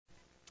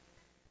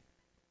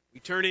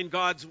Turn in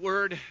God's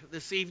Word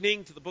this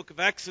evening to the book of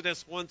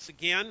Exodus once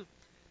again.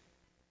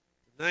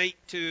 Tonight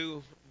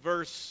to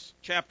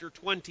chapter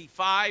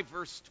 25,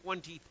 verse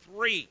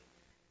 23.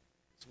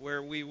 It's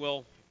where we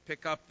will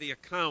pick up the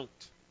account.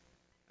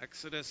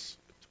 Exodus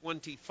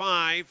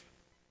 25,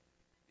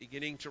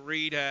 beginning to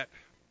read at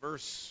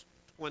verse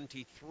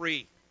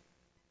 23.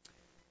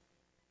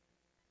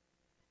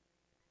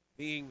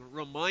 Being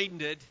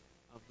reminded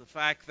of the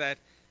fact that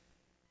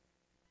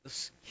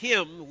this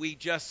hymn we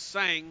just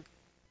sang,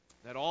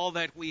 that all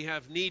that we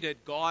have needed,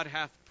 God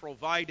hath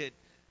provided,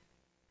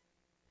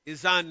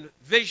 is on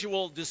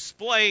visual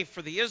display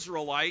for the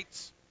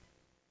Israelites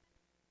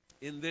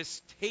in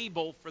this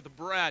table for the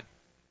bread.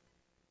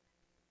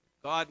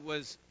 God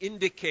was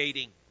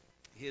indicating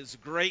his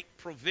great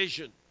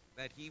provision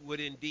that he would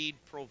indeed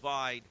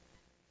provide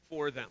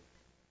for them.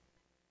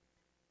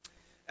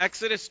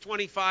 Exodus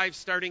 25,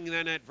 starting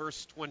then at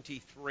verse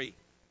 23.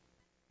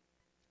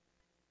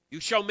 You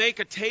shall make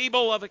a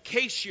table of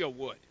acacia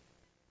wood.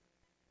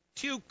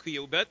 2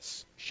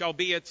 cubits shall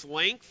be its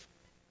length,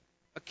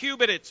 a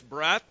cubit its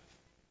breadth,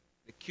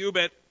 a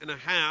cubit and a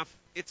half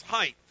its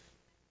height.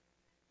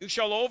 You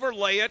shall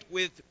overlay it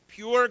with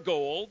pure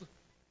gold,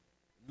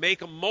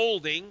 make a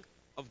molding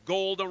of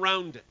gold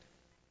around it.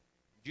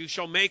 You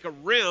shall make a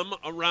rim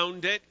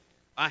around it,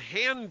 a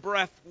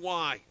handbreadth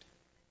wide,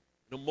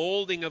 and a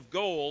molding of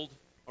gold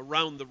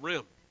around the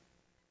rim.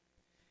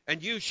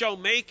 And you shall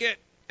make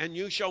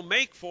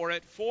for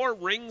it 4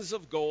 rings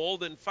of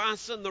gold, and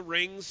fasten the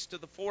rings to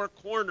the 4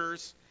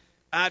 corners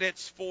at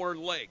its 4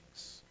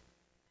 legs.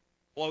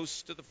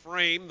 Close to the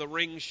frame the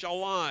rings shall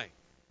lie,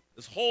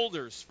 as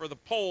holders for the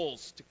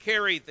poles to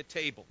carry the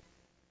table.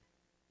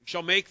 You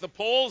shall make the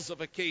poles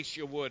of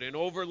acacia wood, and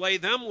overlay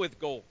them with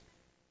gold.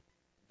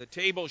 The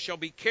table shall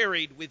be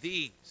carried with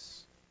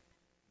ease.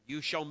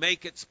 You shall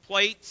make its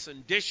plates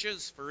and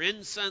dishes for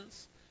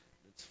incense,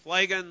 its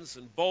flagons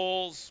and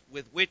bowls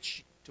with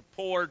which to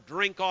pour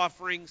drink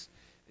offerings,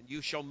 and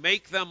you shall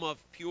make them of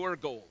pure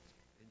gold,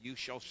 and you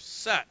shall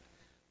set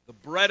the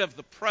bread of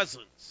the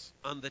presence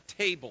on the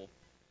table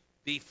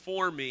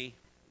before me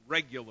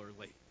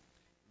regularly.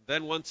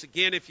 Then once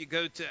again, if you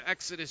go to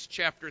Exodus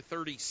chapter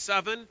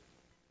 37, we've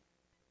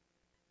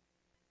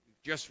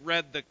just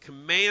read the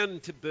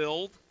command to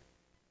build.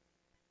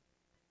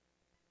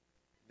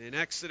 In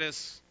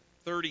Exodus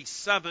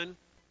 37,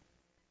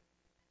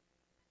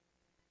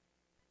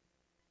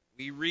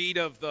 we read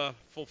of the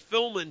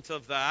fulfillment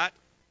of that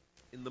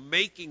in the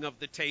making of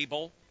the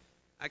table.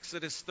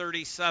 Exodus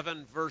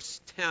 37,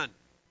 verse 10.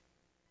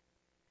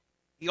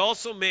 He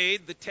also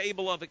made the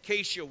table of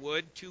acacia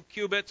wood. 2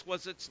 cubits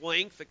was its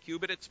length, a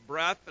cubit its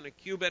breadth, and a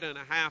cubit and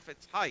a half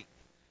its height.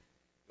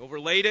 He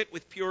overlaid it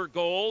with pure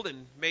gold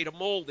and made a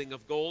molding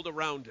of gold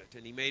around it.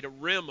 And he made a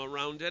rim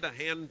around it, a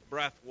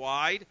handbreadth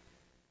wide,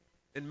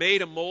 and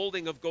made a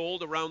molding of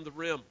gold around the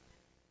rim.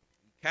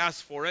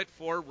 Cast for it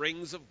 4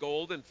 rings of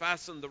gold, and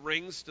fastened the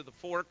rings to the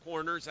 4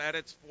 corners at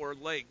its 4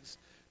 legs.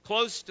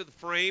 Close to the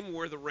frame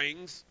were the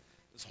rings,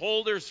 as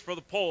holders for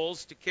the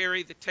poles to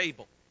carry the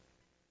table.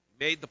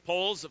 He made the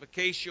poles of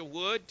acacia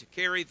wood to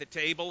carry the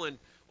table, and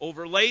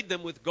overlaid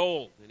them with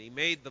gold. And he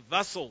made the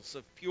vessels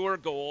of pure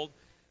gold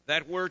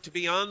that were to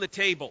be on the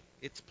table,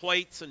 its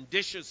plates and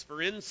dishes for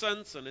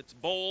incense, and its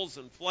bowls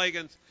and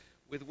flagons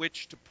with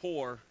which to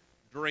pour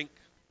drink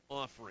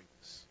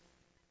offerings.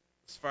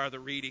 As far the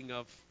reading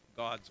of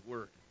God's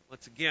Word.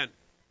 Let's again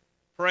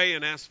pray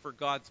and ask for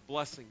God's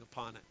blessing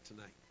upon it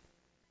tonight.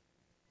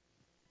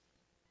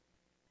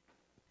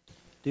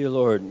 Dear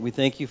Lord, we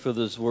thank you for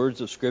those words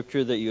of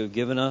Scripture that you have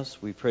given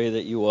us. We pray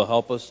that you will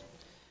help us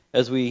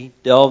as we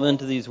delve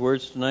into these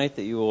words tonight,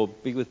 that you will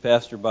be with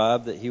Pastor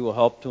Bob, that he will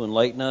help to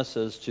enlighten us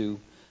as to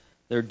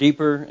their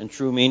deeper and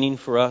true meaning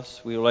for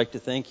us. We would like to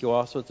thank you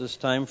also at this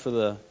time for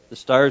the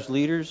STARS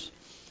leaders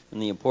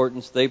and the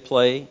importance they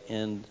play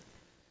and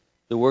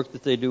the work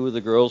that they do with the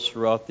girls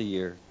throughout the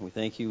year. We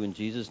thank you in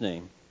Jesus'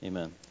 name.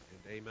 Amen.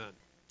 And amen.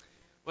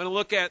 I want to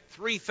look at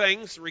 3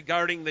 things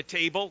regarding the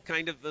table,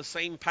 kind of the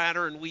same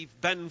pattern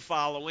we've been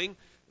following.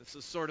 This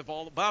is sort of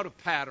all about a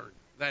pattern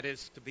that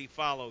is to be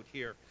followed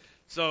here.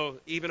 So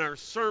even our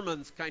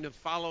sermons kind of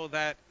follow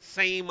that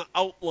same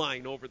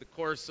outline over the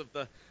course of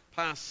the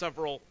past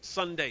several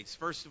Sundays.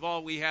 First of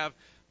all, we have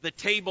the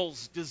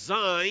table's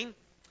design.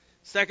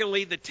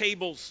 Secondly, the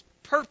table's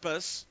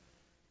purpose,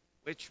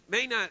 which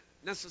may not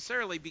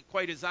necessarily be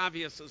quite as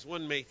obvious as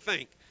one may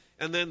think.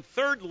 And then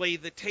thirdly,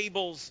 the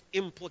table's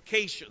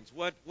implications.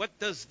 What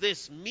does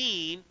this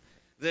mean,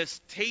 this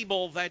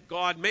table that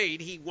God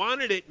made? He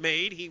wanted it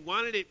made. He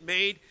wanted it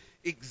made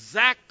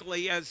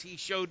exactly as he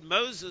showed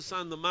Moses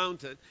on the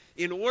mountain,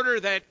 in order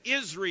that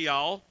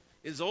Israel,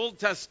 his Old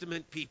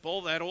Testament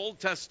people, that Old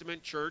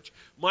Testament church,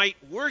 might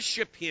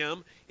worship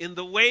him in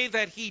the way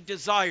that he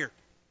desired.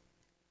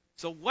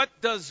 So what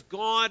does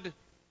God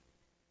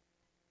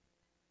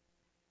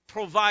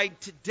provide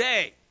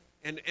today?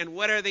 And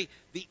what are the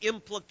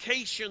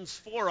implications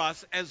for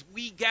us as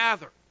we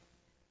gather?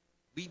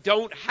 We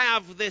don't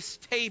have this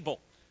table.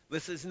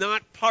 This is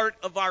not part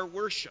of our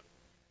worship.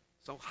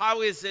 So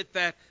how is it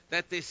that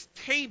this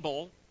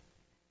table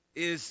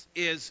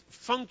is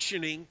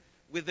functioning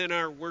within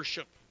our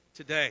worship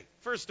today?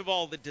 First of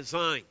all, the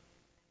design.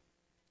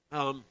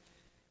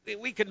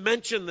 We could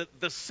mention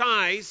the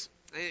size,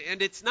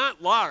 and it's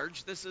not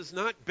large. This is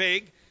not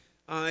big.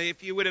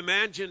 If you would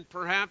imagine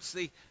perhaps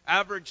the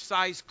average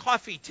size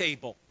coffee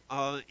table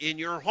in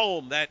your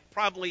home, that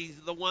probably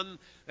the one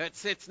that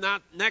sits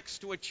not next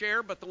to a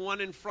chair, but the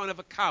one in front of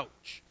a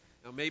couch.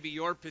 Now, maybe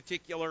your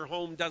particular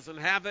home doesn't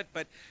have it,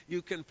 but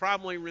you can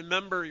probably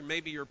remember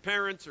maybe your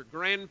parents or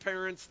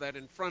grandparents that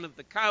in front of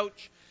the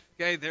couch,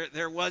 okay,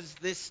 there was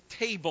this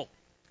table.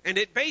 And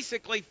it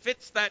basically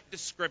fits that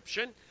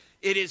description.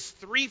 It is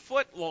 3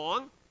 foot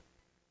long.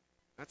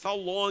 That's how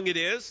long it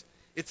is.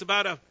 It's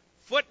about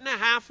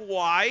 1.5 foot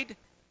wide,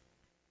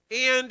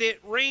 and it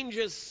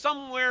ranges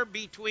somewhere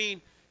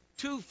between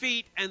 2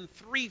 feet and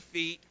 3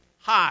 feet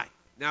high.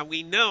 Now,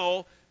 we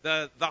know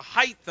the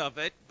height of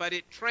it, but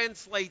it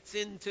translates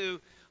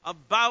into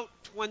about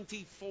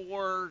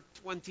 24,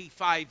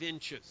 25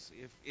 inches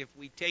if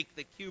we take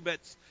the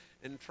cubits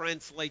and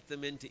translate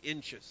them into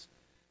inches.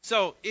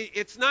 So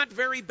it's not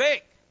very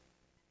big,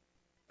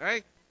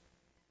 right?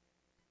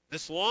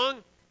 This long,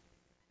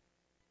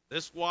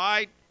 this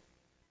wide,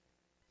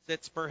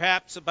 sits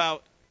perhaps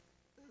about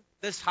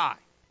this high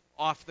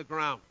off the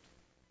ground.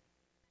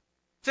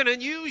 It's an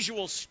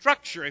unusual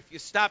structure if you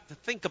stop to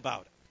think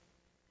about it.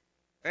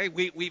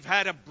 Okay, we've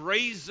had a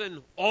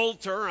brazen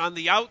altar on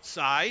the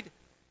outside.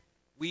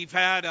 We've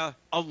had a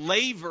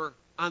laver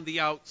on the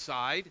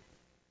outside.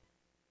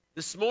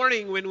 This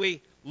morning when we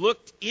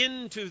looked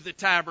into the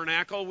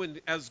tabernacle,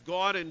 as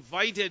God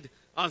invited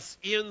us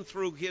in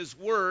through His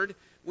Word,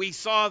 we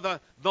saw the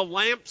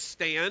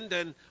lampstand,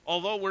 and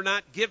although we're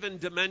not given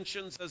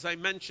dimensions, as I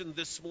mentioned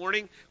this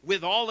morning,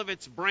 with all of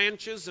its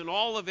branches and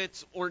all of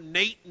its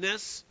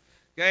ornateness,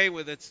 okay,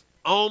 with its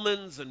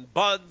almonds and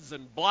buds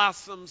and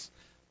blossoms,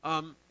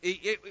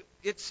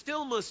 it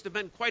still must have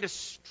been quite a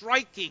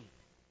striking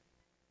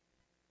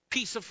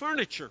piece of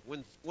furniture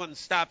when one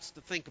stops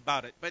to think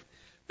about it. But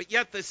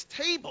yet this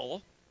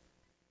table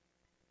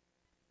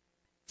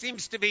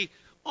seems to be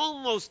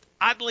almost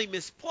oddly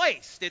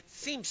misplaced. It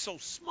seems so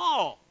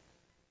small.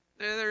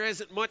 There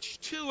isn't much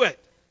to it.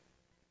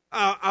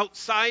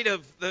 Outside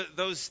of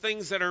those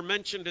things that are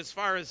mentioned as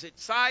far as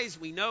its size,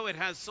 we know it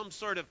has some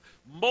sort of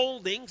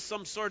molding,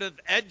 some sort of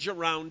edge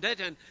around it,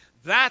 and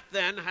that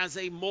then has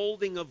a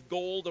molding of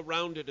gold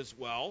around it as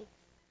well.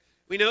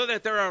 We know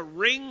that there are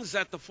rings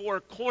at the 4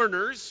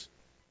 corners.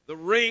 The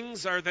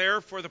rings are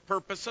there for the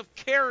purpose of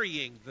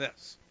carrying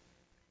this,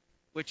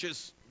 which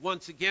is,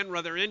 once again,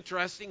 rather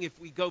interesting. If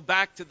we go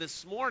back to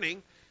this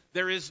morning,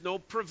 there is no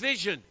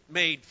provision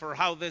made for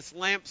how this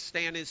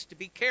lampstand is to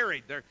be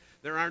carried.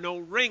 There are no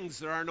rings,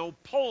 there are no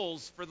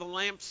poles for the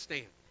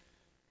lampstand.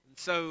 And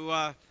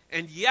so,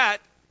 and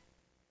yet,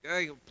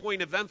 a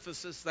point of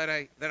emphasis that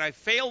I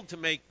failed to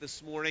make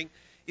this morning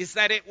is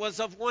that it was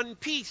of one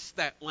piece,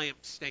 that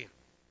lampstand.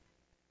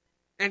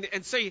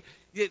 And so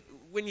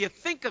when you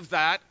think of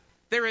that,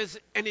 there is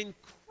an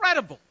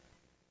incredible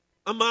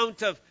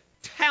amount of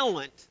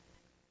talent,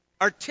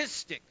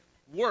 artistic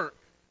work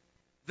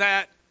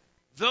that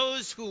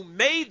those who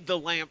made the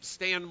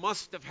lampstand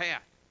must have had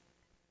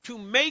to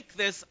make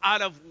this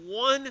out of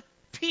one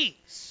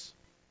piece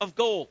of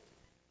gold.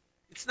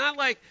 It's not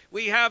like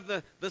we have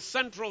the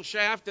central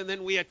shaft and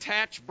then we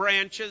attach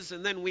branches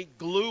and then we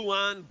glue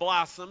on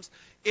blossoms.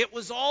 It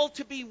was all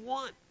to be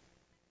one.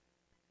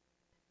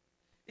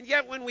 And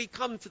yet when we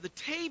come to the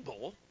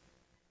table,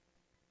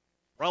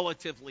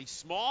 relatively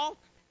small,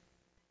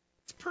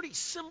 it's pretty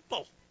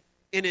simple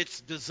in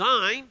its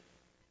design.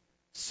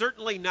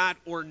 Certainly not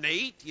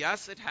ornate.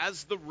 Yes, it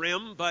has the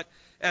rim, but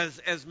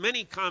as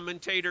many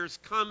commentators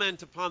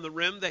comment upon the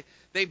rim,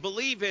 they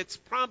believe it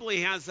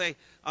probably has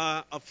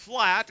a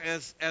flat,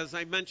 as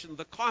I mentioned,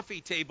 the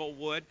coffee table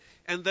would,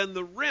 and then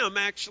the rim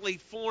actually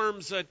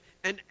forms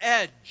an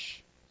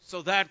edge,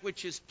 so that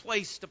which is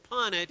placed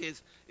upon it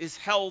is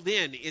held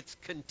in, it's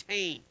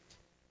contained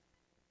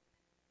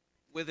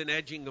with an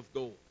edging of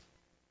gold.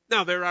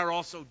 Now, there are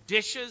also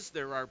dishes,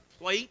 there are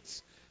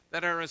plates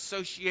that are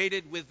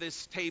associated with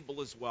this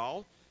table as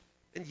well,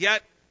 and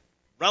yet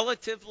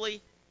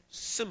relatively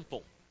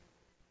simple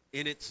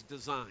in its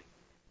design.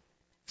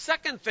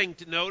 Second thing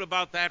to note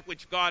about that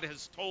which God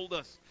has told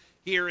us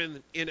here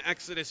in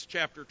Exodus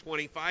chapter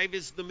 25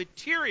 is the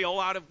material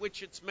out of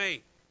which it's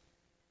made.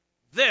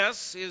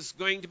 This is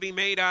going to be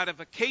made out of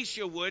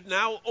acacia wood,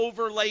 now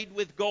overlaid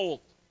with gold.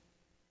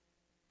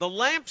 The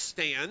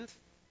lampstand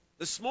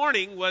this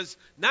morning was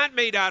not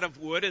made out of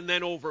wood and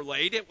then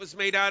overlaid. It was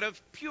made out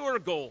of pure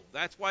gold.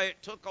 That's why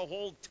it took a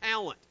whole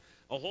talent,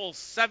 a whole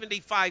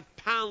 75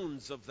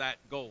 pounds of that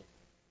gold.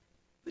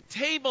 The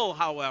table,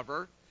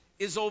 however,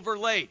 is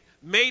overlaid,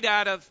 made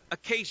out of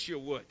acacia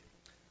wood.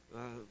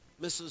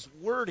 Mrs.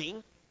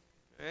 Wording,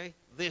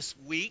 this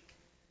week,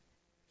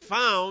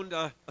 found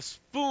a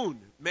spoon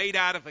made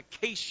out of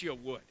acacia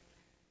wood.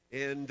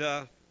 And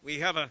we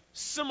have a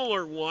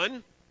similar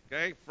one,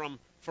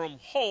 from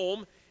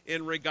home.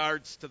 in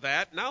regards to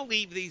that. And I'll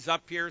leave these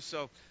up here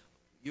so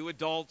you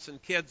adults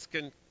and kids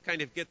can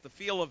kind of get the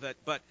feel of it.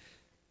 But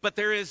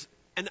there is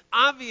an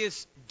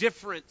obvious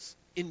difference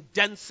in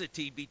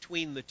density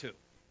between the two.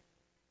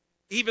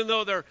 Even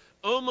though they're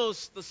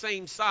almost the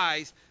same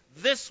size,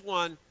 this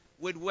one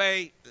would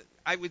weigh,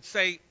 I would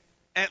say,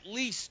 at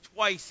least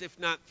twice, if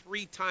not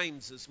 3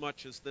 times as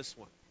much as this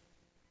one.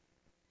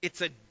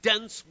 It's a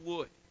dense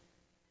wood.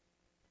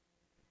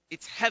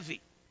 It's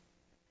heavy.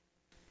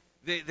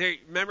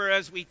 Remember,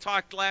 as we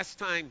talked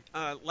last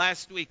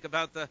week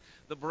about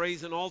the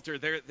brazen altar,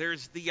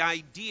 there's the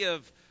idea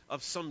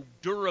of some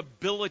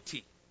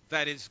durability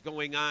that is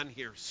going on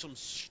here, some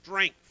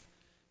strength.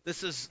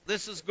 This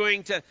is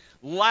going to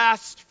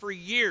last for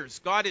years.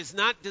 God is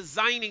not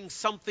designing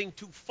something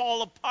to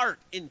fall apart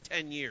in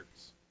 10 years.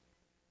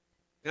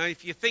 Now,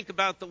 if you think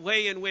about the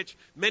way in which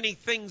many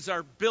things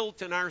are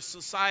built in our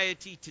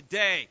society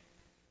today,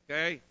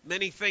 okay,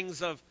 many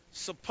things of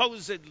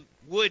supposed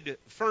wood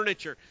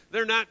furniture,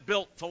 they're not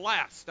built to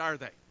last, are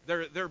they?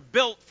 They're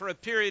built for a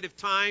period of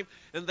time,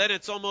 and then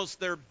it's almost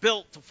they're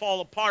built to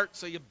fall apart,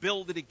 so you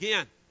build it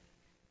again.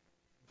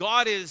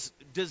 God is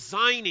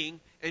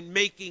designing and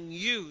making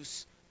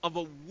use of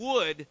a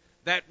wood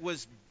that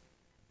was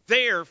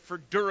there for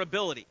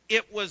durability.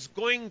 It was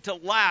going to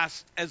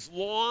last as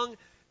long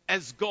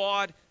as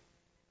God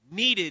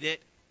needed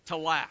it to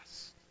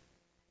last.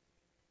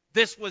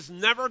 This was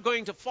never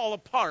going to fall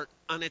apart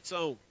on its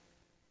own.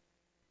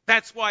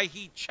 That's why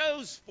he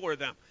chose for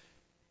them.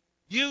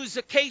 Use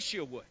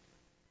acacia wood.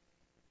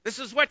 This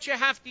is what you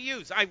have to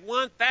use. I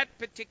want that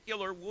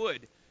particular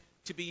wood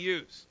to be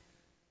used.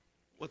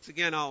 Once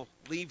again, I'll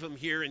leave them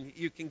here, and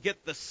you can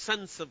get the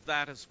sense of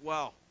that as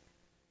well.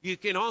 You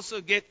can also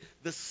get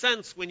the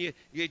sense when you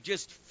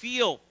just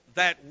feel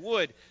that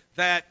wood,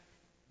 that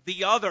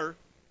the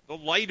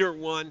lighter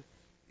one,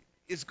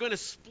 is going to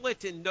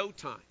split in no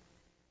time.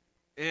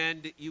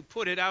 And you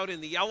put it out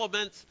in the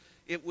elements,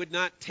 it would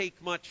not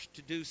take much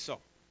to do so.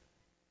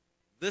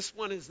 This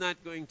one is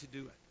not going to do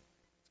it.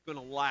 It's going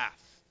to last.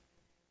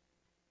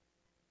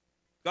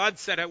 God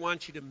said, I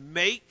want you to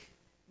make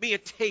me a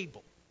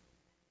table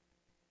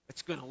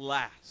that's going to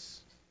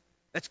last,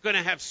 that's going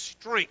to have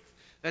strength,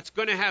 that's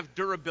going to have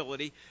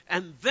durability,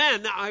 and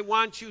then I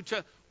want you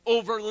to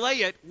overlay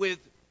it with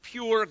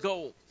pure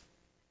gold.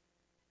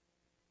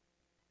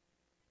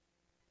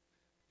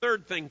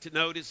 Third thing to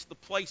note is the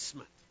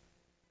placement.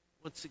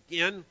 Once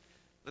again,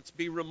 let's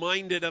be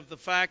reminded of the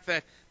fact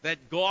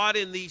that God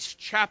in these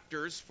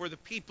chapters for the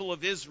people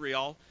of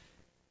Israel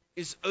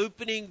is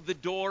opening the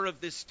door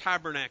of this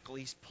tabernacle.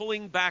 He's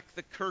pulling back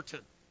the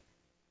curtain.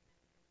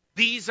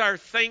 These are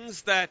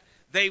things that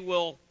they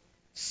will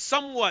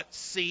somewhat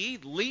see,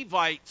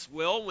 Levites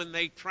will when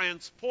they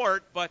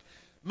transport, but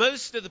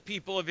most of the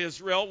people of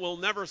Israel will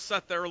never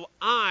set their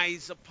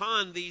eyes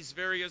upon these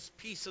various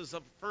pieces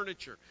of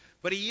furniture.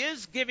 But he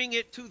is giving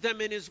it to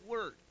them in his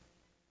word.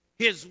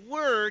 His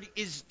word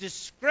is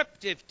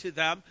descriptive to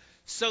them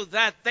so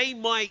that they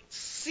might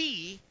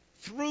see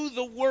through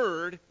the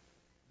word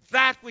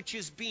that which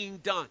is being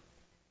done.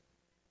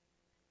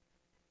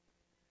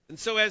 And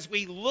so as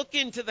we look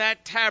into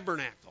that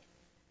tabernacle,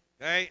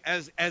 okay,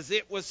 as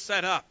it was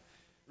set up,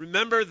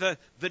 remember the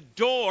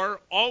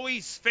door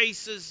always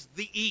faces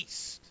the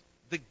east.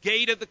 The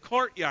gate of the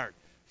courtyard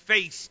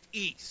faced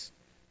east.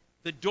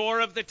 The door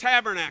of the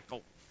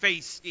tabernacle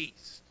faced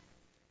east.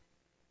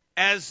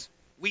 As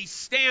we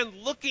stand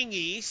looking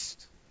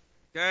east,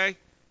 okay,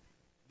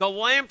 the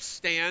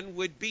lampstand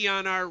would be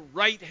on our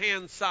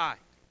right-hand side.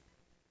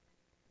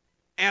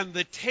 And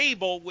the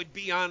table would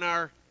be on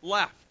our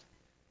left.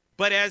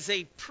 But as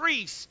a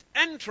priest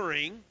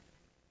entering,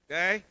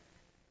 okay,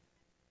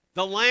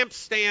 the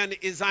lampstand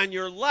is on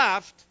your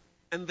left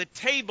and the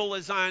table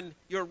is on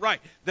your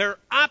right. They're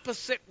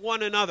opposite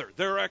one another.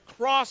 They're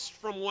across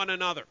from one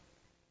another.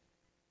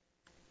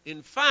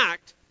 In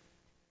fact,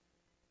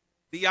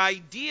 the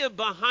idea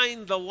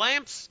behind the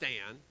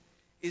lampstand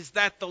is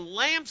that the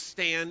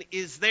lampstand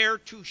is there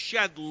to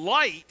shed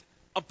light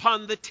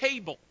upon the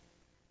table.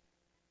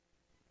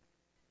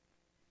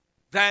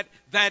 That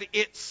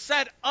it's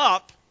set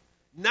up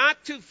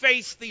not to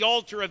face the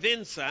altar of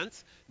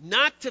incense,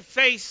 not to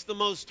face the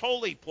most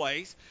holy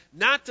place,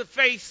 not to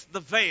face the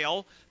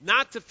veil,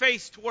 not to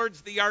face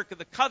towards the Ark of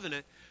the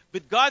Covenant,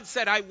 but God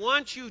said, I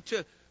want you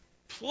to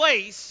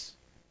place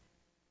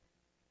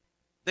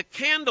the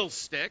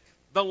candlestick,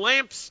 the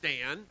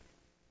lampstand,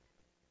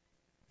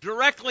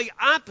 directly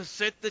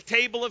opposite the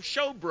table of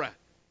showbread.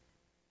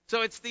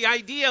 So it's the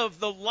idea of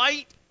the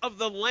light of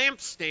the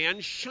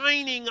lampstand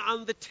shining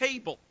on the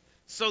table.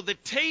 So the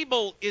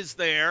table is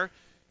there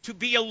to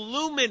be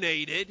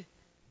illuminated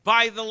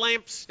by the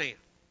lampstand.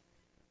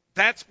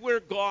 That's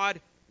where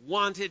God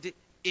wanted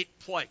it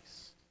placed.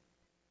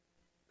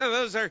 Now,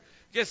 those are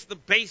just the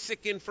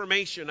basic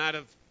information out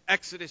of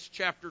Exodus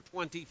chapter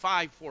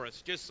 25 for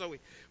us, just so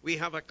we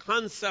have a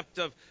concept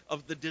of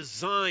the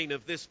design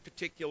of this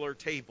particular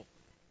table.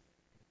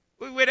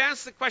 We would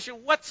ask the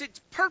question, what's its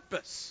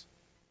purpose?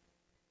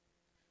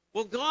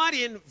 Well, God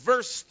in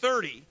verse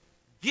 30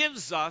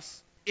 gives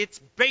us its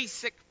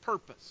basic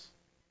purpose.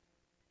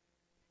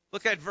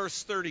 Look at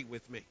verse 30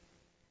 with me.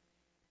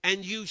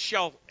 And you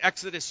shall,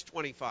 Exodus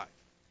 25,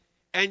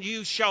 and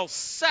you shall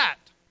set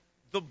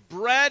the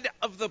bread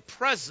of the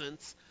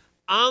presence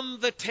on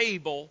the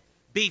table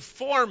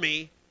before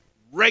me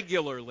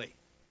regularly.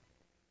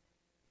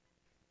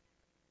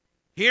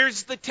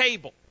 Here's the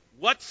table.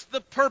 What's the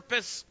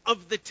purpose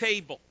of the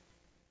table?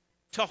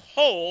 To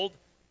hold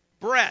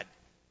bread.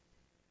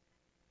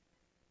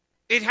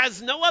 It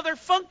has no other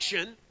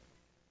function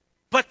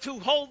but to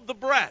hold the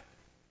bread.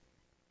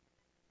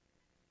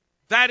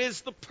 That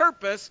is the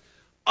purpose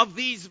of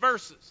these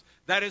verses.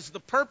 That is the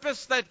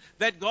purpose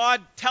that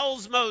God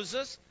tells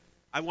Moses.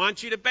 I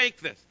want you to bake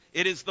this.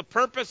 It is the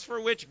purpose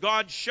for which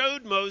God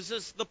showed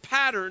Moses the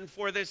pattern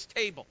for this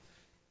table.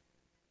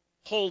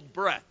 Hold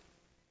bread.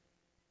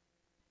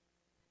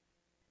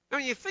 Now,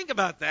 when you think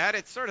about that,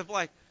 it's sort of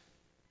like,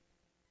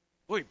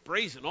 boy,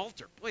 brazen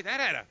altar. Boy, that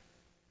had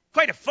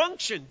quite a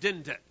function,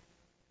 didn't it? It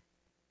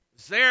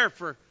was there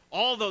for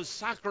all those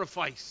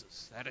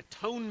sacrifices, that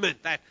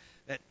atonement, that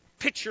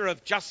picture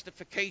of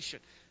justification,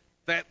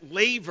 that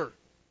laver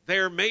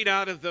there made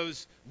out of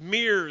those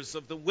mirrors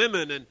of the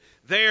women, and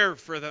there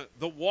for the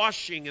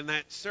washing and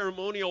that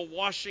ceremonial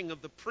washing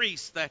of the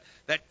priests,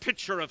 that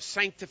picture of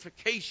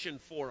sanctification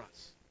for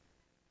us.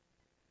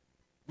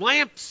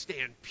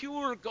 Lampstand,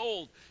 pure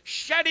gold,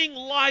 shedding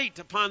light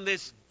upon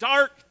this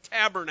dark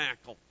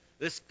tabernacle,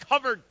 this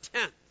covered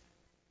tent.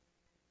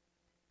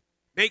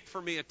 Make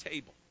for me a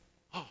table.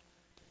 Oh,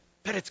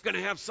 bet it's going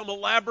to have some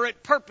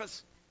elaborate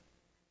purpose.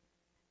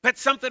 Bet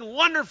something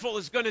wonderful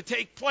is going to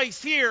take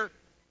place here.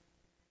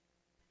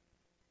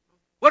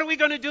 What are we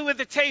going to do with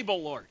the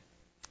table, Lord?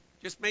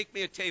 Just make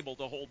me a table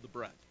to hold the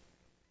bread.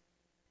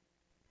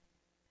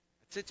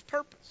 That's its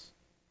purpose.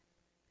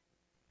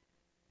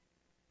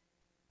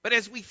 But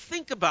as we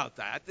think about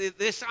that,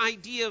 this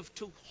idea of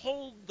to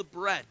hold the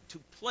bread, to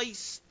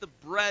place the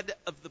bread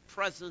of the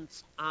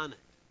presence on it,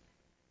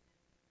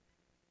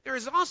 there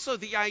is also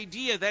the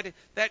idea that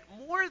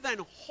more than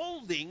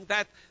holding,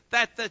 that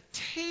the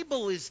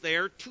table is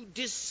there to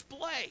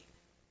display.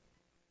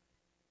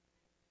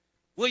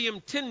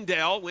 William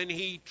Tyndale, when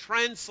he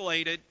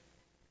translated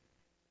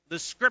the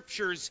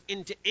scriptures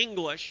into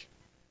English,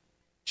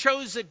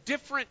 chose a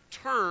different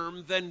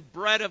term than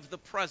bread of the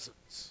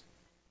presence.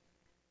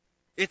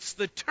 It's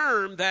the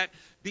term that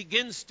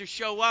begins to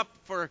show up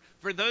for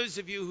those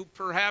of you who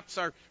perhaps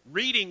are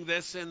reading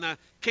this in the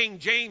King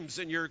James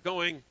and you're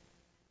going,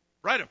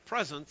 bread of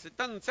presence? It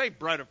doesn't say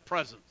bread of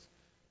presence.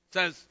 It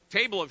says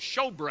table of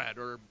showbread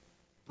or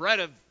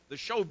bread of the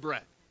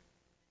showbread.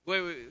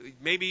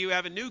 Maybe you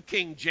have a new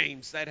King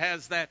James that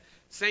has that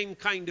same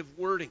kind of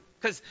wording.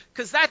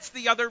 Because that's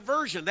the other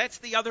version. That's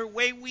the other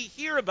way we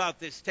hear about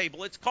this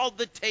table. It's called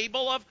the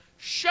table of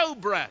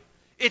showbread.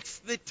 It's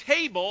the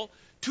table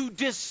to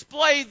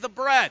display the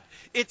bread.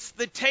 It's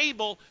the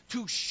table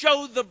to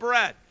show the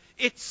bread.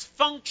 Its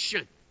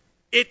function,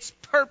 its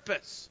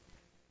purpose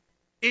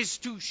is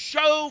to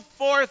show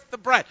forth the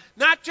bread.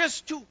 Not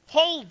just to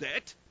hold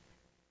it,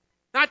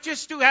 not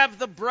just to have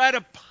the bread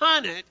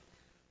upon it,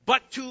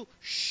 but to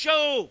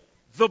show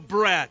the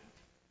bread,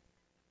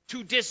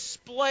 to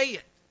display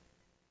it.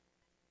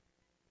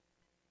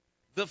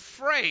 The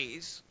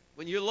phrase,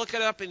 when you look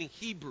it up in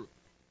Hebrew,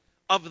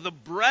 of the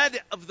bread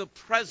of the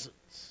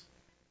presence,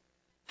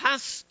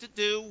 has to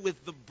do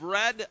with the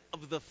bread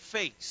of the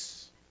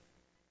face.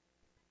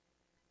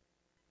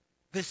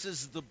 This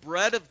is the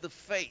bread of the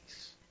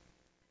face.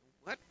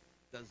 What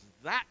does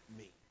that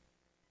mean?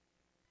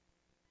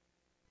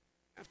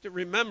 You have to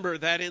remember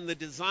that in the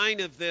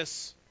design of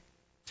this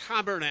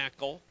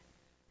tabernacle,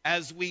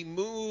 as we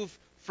move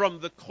from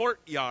the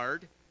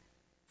courtyard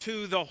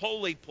to the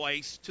holy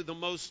place, to the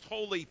most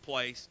holy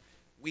place,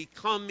 we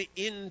come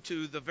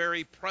into the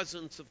very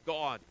presence of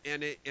God.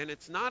 And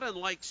it's not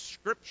unlike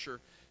Scripture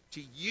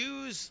to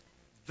use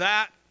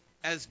that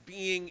as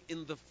being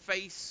in the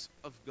face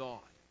of God.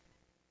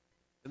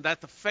 And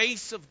that the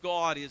face of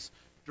God is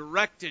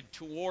directed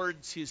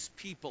towards his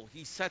people.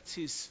 He sets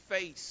his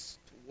face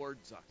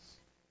towards us.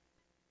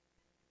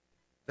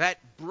 That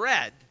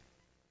bread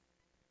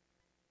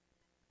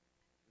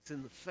is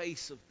in the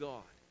face of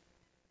God.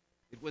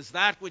 It was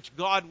that which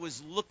God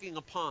was looking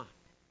upon.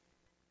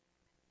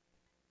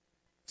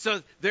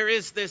 So there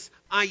is this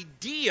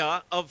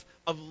idea of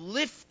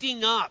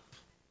lifting up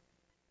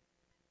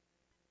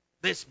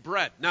this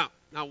bread. Now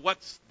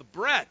what's the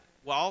bread?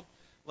 Well,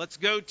 let's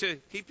go to,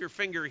 keep your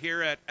finger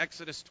here at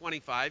Exodus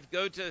 25.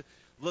 Go to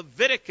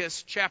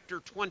Leviticus chapter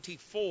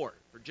 24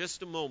 for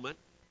just a moment.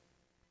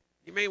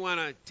 You may want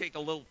to take a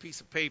little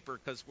piece of paper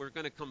because we're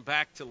going to come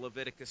back to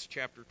Leviticus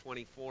chapter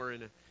 24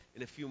 in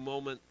a few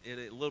moments, and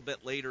a little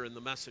bit later in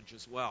the message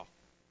as well.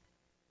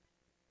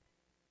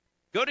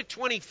 Go to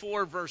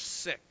 24 verse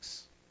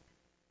 6.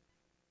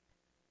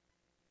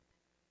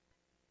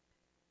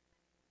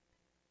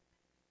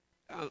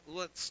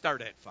 Let's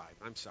start at 5.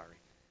 I'm sorry.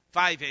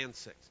 5 and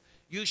 6.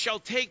 You shall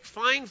take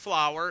fine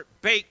flour,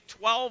 bake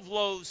 12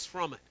 loaves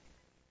from it.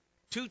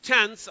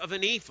 2/10 of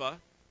an ephah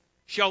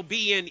shall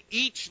be in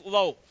each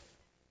loaf.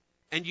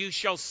 And you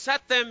shall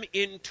set them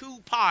in 2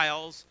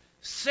 piles,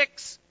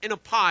 6 in a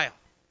pile,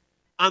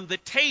 on the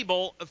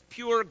table of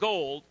pure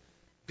gold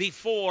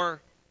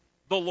before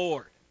the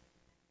Lord.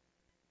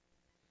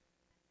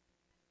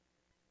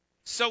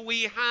 So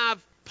we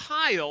have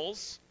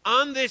piles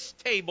on this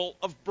table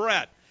of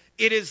bread.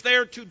 It is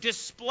there to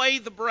display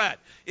the bread.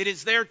 It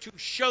is there to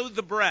show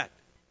the bread.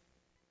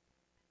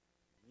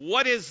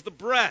 What is the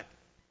bread?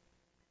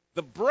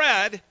 The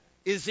bread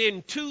is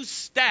in 2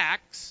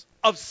 stacks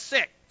of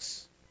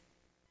 6,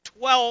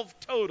 12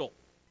 total.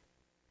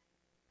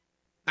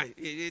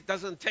 It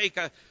doesn't take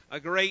a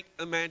great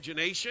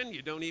imagination.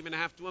 You don't even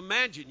have to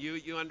imagine.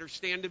 You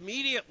understand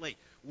immediately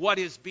what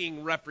is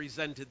being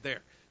represented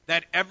there.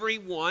 That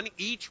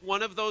each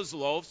one of those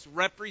loaves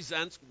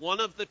represents one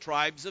of the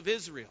tribes of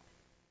Israel.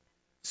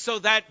 So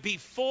that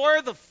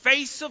before the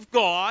face of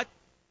God,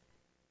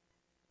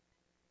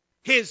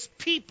 his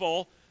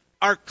people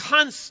are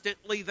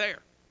constantly there.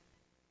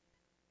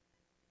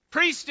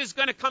 Priest is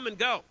going to come and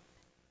go.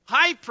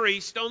 High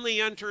priest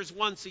only enters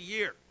once a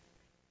year.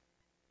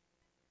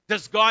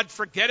 Does God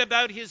forget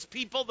about his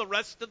people the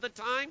rest of the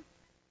time?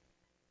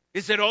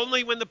 Is it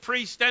only when the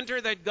priest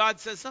enters that God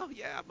says, oh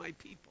yeah, my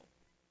people?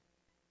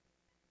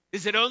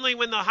 Is it only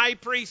when the high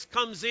priest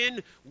comes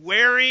in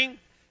wearing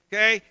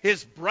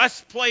his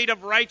breastplate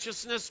of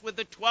righteousness with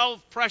the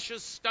 12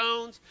 precious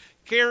stones,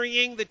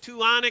 carrying the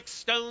 2 onyx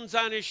stones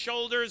on his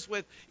shoulders,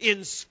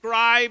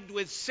 inscribed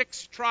with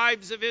 6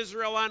 tribes of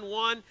Israel on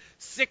one,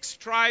 6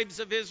 tribes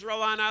of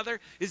Israel on other?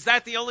 Is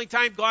that the only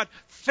time God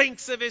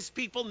thinks of his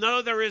people?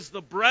 No, there is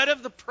the bread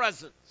of the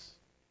presence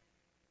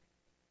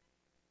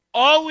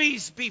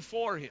always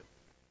before him.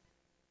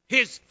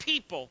 His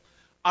people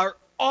are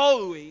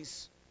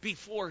always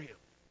before him.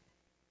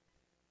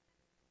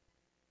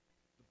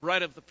 The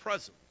bread of the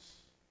presence,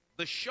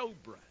 the show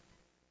bread.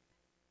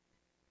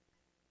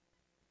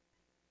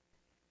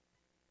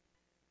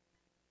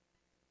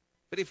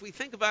 But if we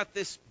think about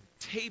this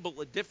table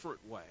a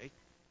different way,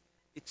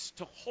 it's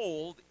to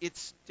hold,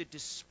 it's to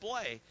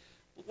display.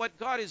 But what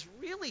God is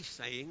really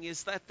saying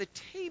is that the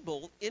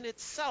table in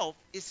itself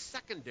is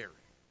secondary.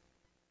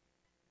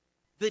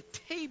 The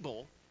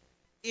table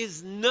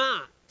is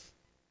not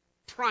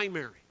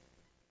primary.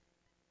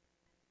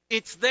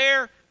 It's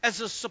there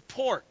as a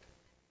support.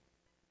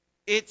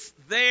 It's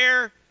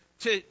there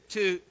to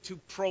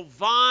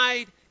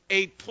provide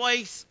a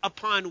place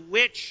upon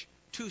which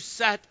to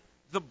set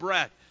the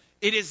bread.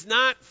 It is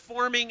not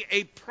forming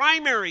a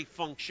primary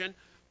function,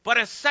 but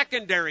a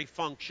secondary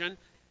function,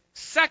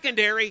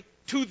 secondary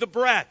to the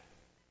bread.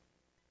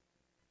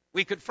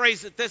 We could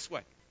phrase it this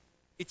way.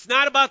 It's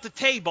not about the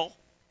table,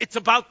 it's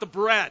about the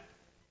bread.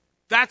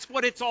 That's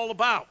what it's all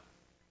about.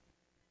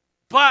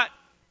 But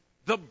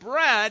the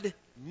bread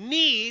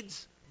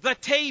needs the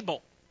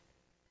table.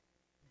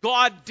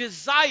 God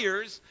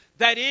desires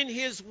that in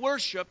his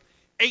worship,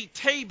 a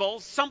table,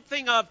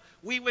 something of,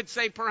 we would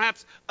say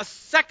perhaps, a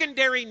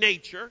secondary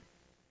nature,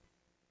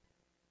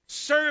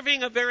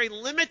 serving a very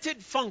limited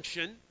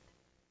function.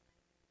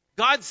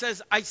 God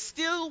says, I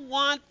still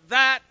want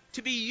that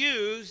to be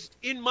used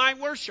in my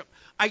worship.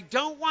 I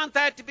don't want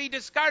that to be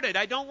discarded.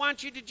 I don't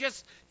want you to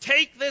just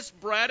take this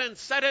bread and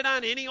set it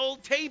on any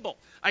old table.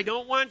 I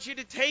don't want you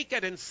to take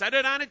it and set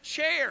it on a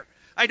chair.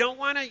 I don't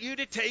want you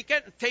to take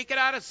it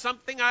out of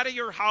something out of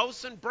your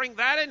house and bring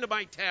that into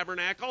my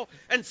tabernacle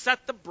and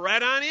set the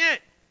bread on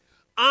it.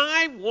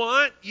 I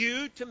want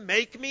you to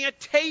make me a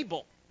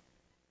table.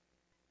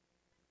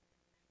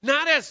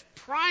 Not as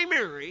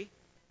primary,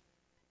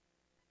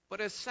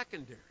 but as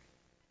secondary.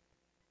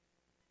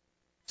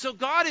 So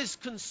God is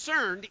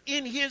concerned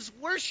in his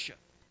worship,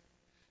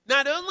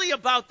 not only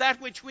about that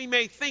which we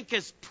may think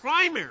is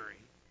primary,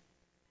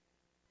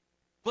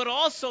 but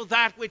also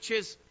that which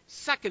is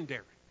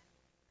secondary.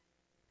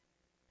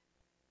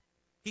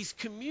 He's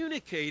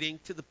communicating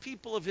to the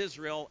people of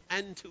Israel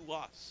and to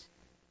us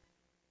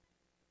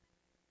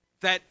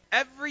that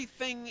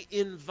everything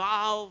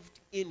involved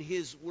in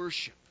his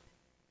worship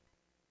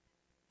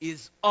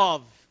is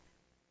of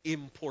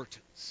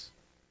importance.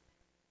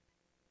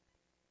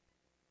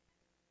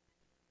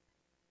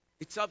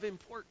 It's of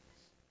importance.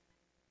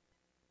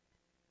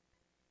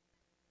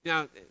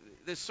 Now,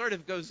 this sort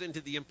of goes into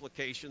the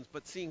implications,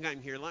 but seeing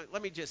I'm here,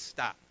 let me just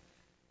stop,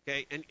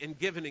 okay, and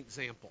give an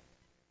example.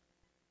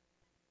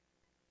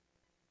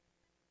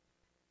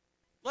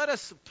 Let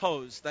us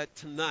suppose that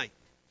tonight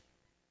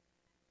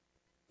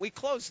we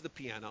close the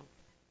piano,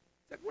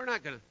 that we're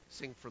not going to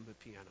sing from the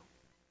piano.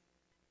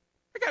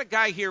 I got a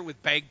guy here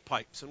with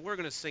bagpipes, and we're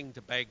going to sing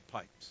to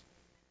bagpipes.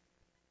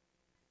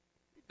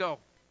 You go,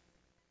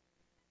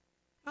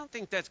 I don't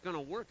think that's going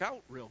to work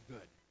out real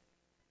good.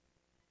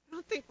 I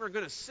don't think we're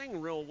going to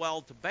sing real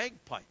well to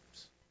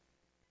bagpipes.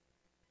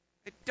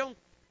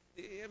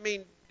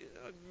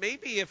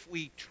 Maybe if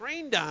we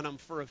trained on them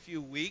for a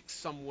few weeks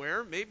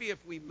somewhere, maybe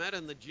if we met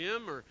in the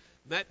gym or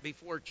met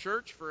before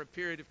church for a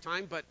period of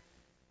time, but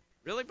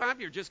really,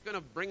 Bob, you're just going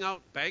to bring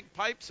out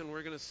bagpipes and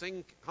we're going to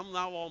sing Come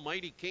Thou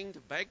Almighty King to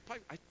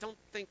bagpipes? I don't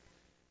think,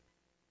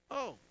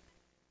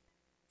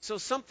 So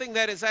something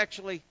that is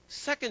actually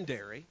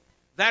secondary,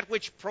 that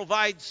which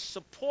provides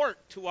support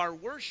to our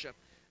worship,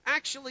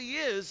 actually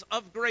is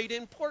of great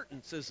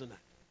importance, isn't it?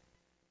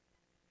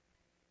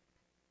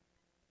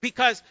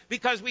 Because we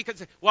can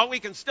say, well, we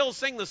can still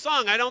sing the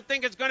song. I don't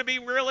think it's going to be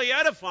really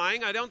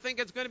edifying. I don't think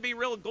it's going to be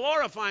real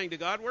glorifying to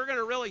God. We're going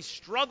to really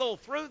struggle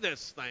through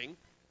this thing.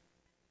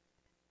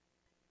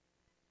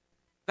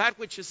 That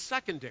which is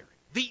secondary,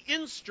 the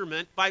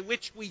instrument by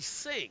which we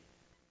sing,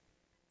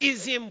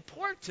 is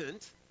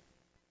important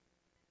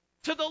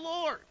to the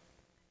Lord.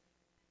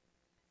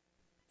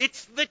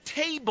 It's the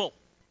table.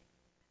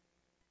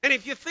 And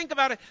if you think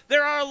about it,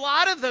 there are a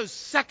lot of those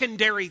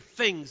secondary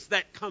things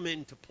that come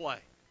into play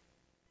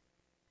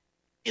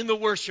in the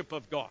worship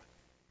of God.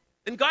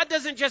 And God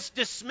doesn't just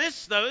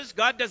dismiss those.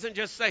 God doesn't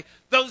just say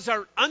those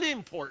are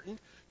unimportant.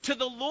 To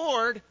the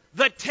Lord,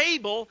 the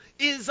table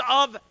is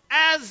of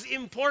as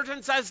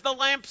importance as the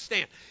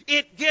lampstand.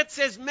 It gets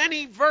as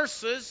many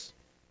verses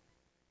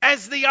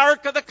as the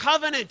Ark of the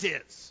Covenant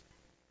is.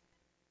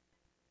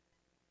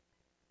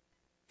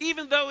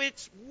 Even though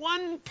its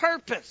one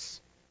purpose,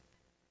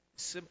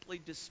 simply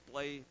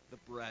display the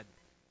bread,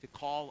 to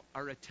call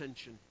our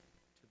attention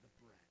to the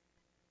bread.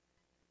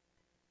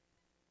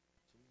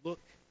 So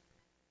look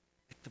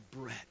at the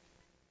bread.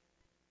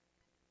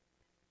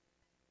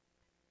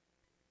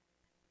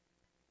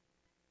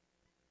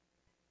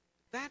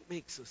 That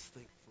makes us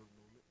think for a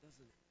moment,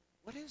 doesn't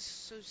it? What is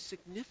so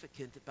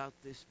significant about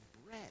this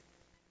bread?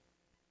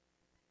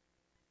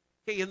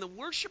 Okay, in the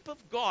worship of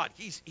God,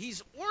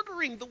 he's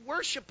ordering the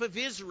worship of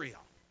Israel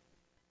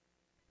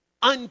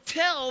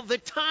until the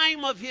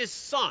time of his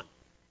Son.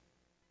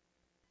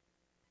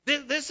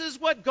 This is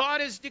what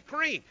God is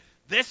decreeing.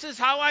 This is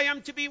how I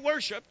am to be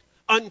worshiped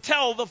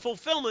until the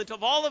fulfillment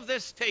of all of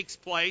this takes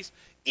place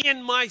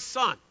in my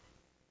Son.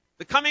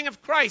 The coming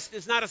of Christ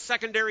is not a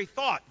secondary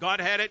thought.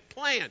 God had it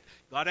planned.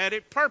 God had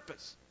it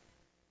purposed.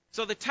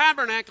 So the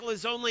tabernacle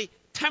is only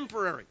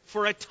temporary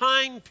for a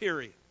time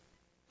period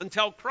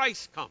until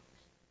Christ comes.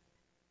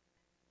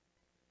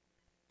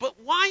 But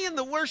why in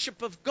the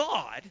worship of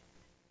God,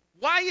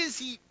 why is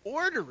he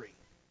ordering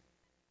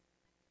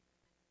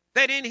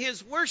that in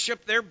his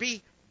worship there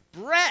be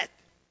bread?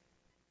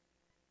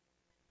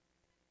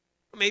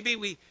 Maybe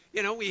we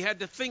had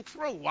to think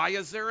through, why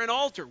is there an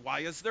altar?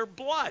 Why is there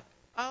blood?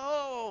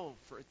 Oh,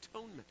 for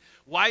atonement.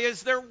 Why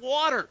is there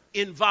water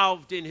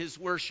involved in his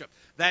worship?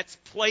 That's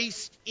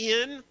placed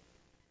in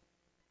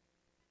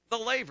the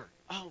laver.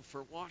 Oh,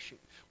 for washing.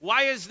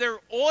 Why is there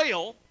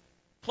oil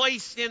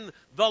placed in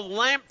the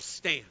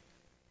lampstand?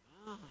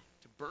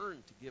 To burn,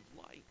 to give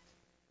light.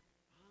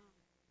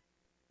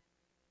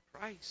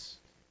 Christ,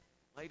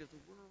 light of the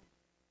world.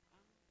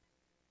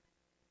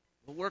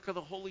 The work of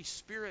the Holy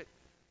Spirit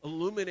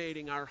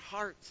illuminating our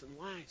hearts and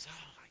lives.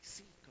 I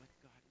see what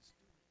God is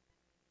doing.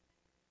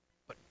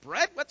 But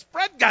bread? What's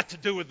bread got to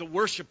do with the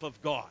worship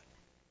of God?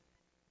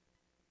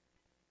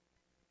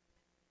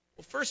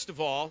 Well, first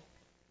of all,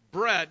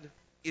 bread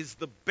is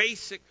the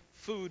basic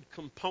food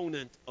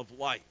component of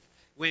life.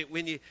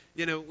 When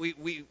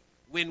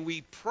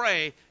we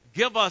pray,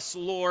 give us,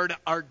 Lord,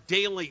 our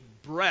daily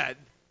bread,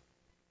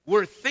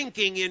 we're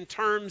thinking in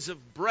terms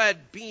of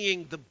bread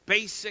being the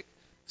basic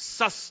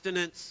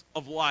sustenance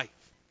of life.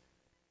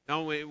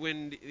 Now,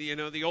 when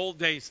the old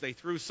days, they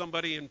threw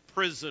somebody in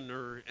prison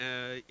or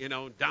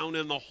down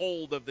in the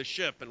hold of the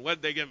ship, and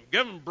what'd they give them?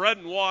 Give them bread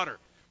and water.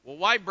 Well,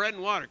 why bread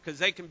and water? Because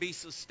they can be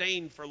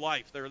sustained for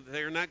life.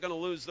 They're not going to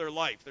lose their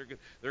life.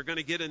 They're going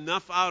to get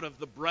enough out of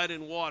the bread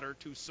and water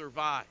to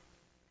survive.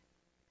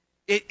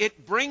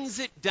 It brings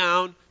it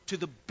down to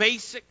the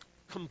basic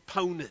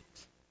component,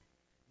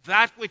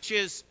 that which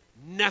is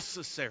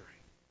necessary,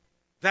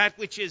 that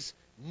which is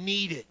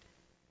needed.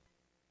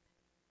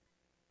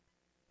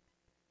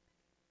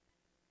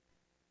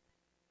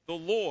 The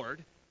Lord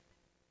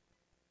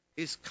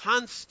is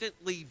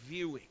constantly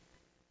viewing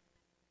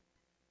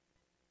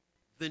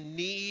the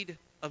need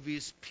of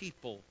his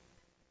people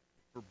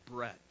for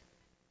bread.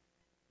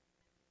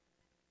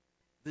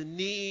 The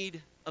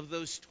need of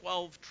those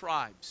 12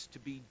 tribes to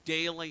be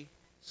daily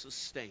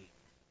sustained.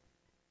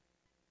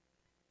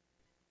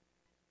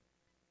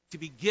 To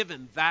be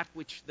given that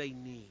which they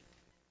need.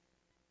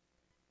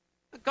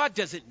 God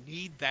doesn't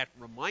need that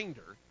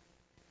reminder.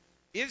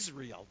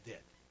 Israel did.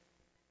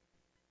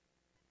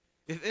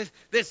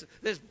 This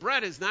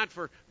bread is not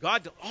for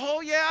God to,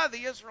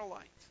 the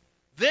Israelites.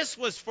 This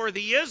was for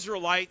the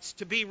Israelites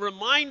to be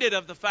reminded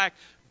of the fact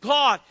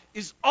God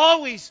is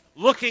always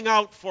looking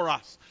out for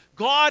us.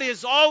 God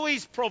is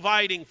always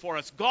providing for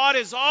us. God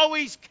is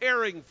always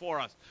caring for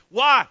us.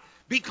 Why?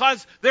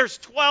 Because there's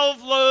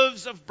 12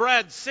 loaves of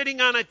bread sitting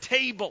on a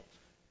table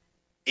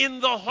in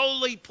the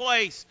holy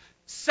place,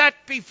 set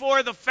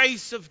before the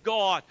face of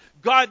God.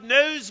 God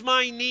knows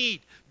my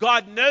need.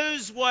 God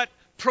knows what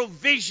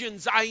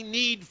provisions I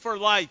need for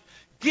life.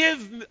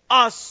 Give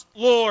us,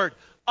 Lord,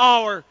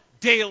 our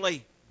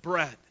daily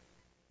bread.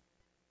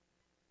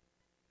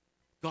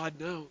 God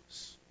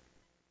knows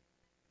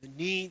the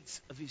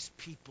needs of his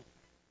people.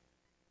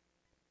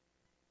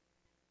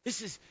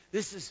 This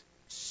is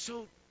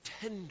so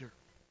tender,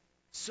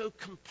 so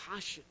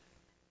compassionate,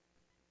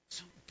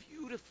 so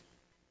beautiful,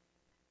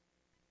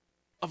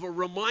 of a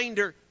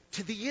reminder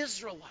to the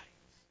Israelites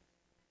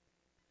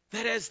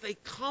that as they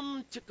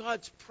come to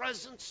God's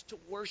presence to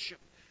worship,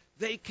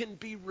 they can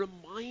be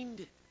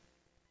reminded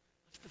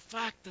of the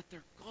fact that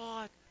their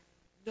God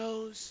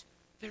knows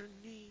their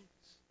needs.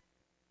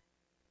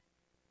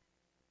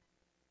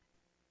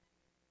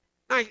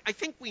 I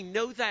think we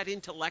know that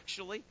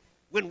intellectually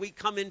when we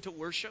come into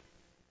worship.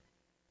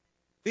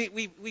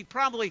 We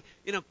probably,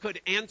 could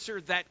answer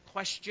that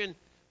question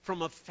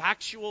from a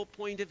factual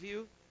point of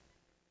view.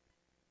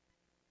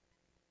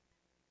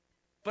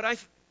 But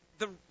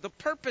the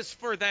purpose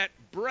for that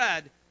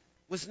bread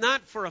was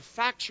not for a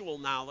factual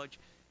knowledge.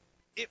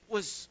 It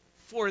was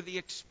for the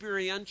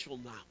experiential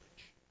knowledge.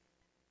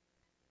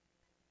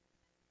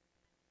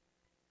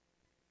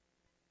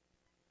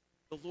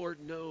 The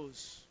Lord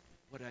knows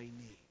what I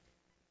need.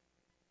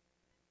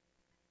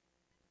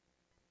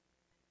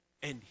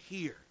 And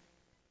here,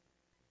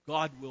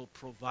 God will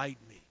provide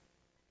me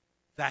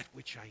that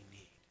which I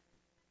need.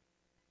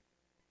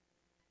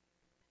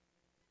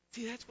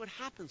 See, that's what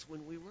happens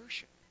when we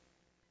worship.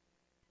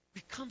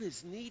 We become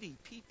His needy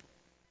people.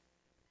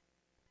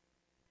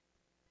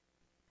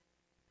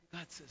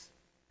 God says,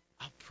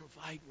 I'll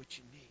provide what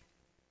you need.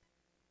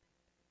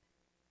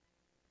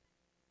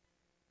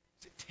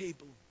 It's a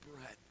table of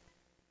bread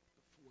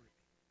before you.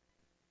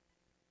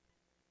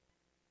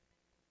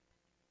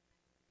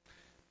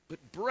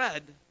 But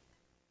bread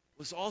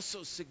was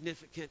also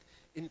significant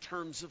in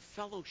terms of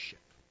fellowship.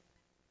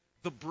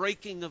 The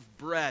breaking of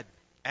bread,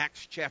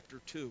 Acts chapter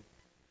 2,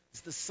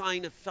 is the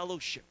sign of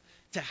fellowship.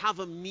 To have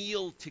a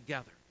meal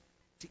together,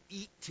 to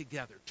eat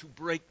together, to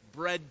break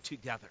bread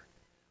together,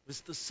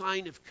 was the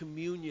sign of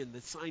communion,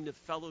 the sign of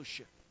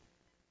fellowship.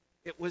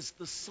 It was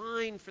the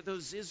sign for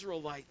those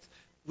Israelites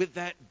with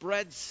that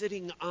bread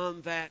sitting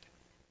on that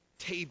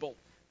table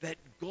that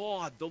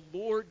God, the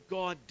Lord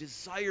God,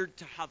 desired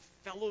to have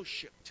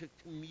fellowship, to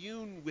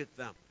commune with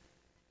them.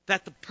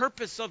 That the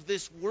purpose of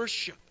this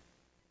worship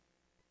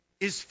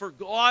is for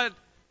God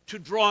to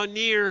draw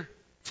near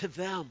to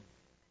them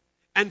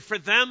and for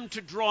them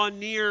to draw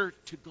near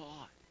to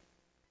God.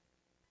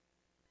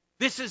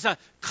 This is a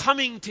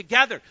coming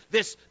together,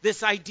 this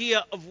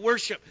idea of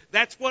worship.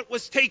 That's what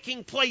was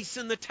taking place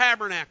in the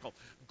tabernacle.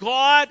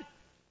 God,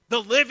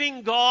 the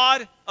living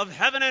God of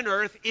heaven and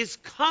earth, is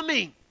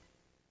coming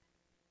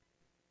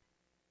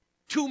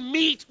to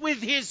meet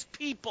with His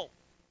people.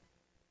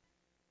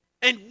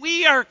 And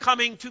we are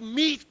coming to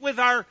meet with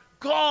our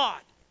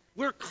God.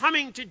 We're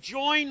coming to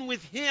join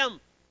with Him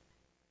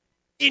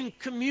in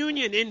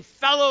communion, in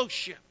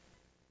fellowship.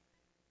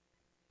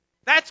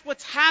 That's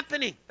what's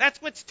happening.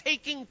 That's what's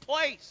taking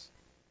place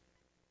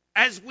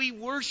as we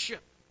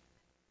worship.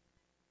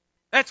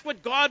 That's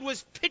what God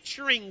was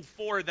picturing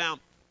for them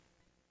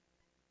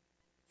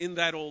in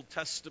that Old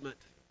Testament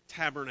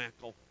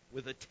tabernacle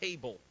with a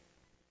table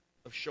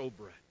of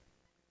showbread.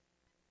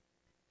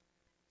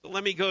 So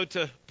let me go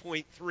to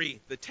point 3,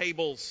 the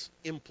table's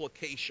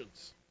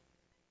implications.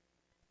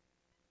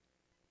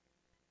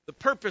 The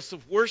purpose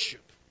of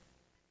worship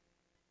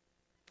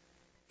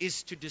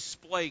is to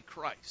display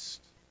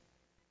Christ.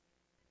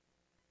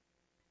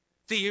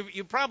 See,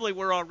 you probably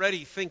were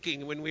already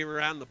thinking when we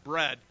were on the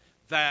bread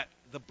that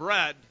the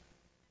bread,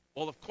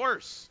 well, of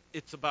course,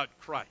 it's about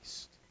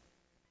Christ.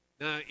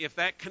 Now, if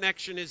that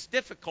connection is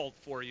difficult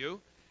for you,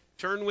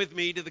 turn with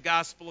me to the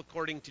Gospel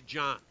according to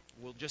John.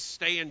 We'll just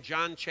stay in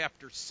John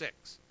chapter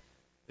 6.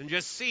 And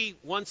just see,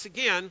 once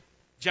again,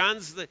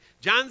 John's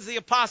the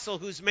apostle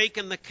who's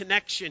making the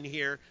connection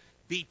here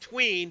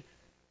between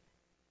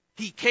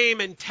he came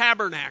and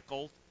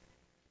tabernacled.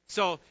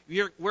 So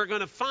we're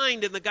going to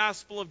find in the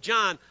Gospel of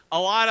John a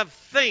lot of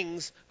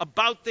things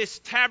about this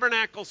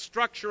tabernacle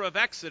structure of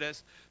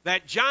Exodus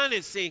that John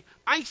is seeing.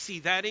 I see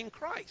that in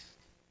Christ.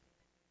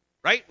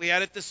 Right? We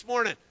had it this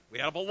morning. We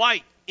have a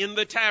light in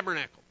the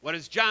tabernacle. What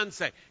does John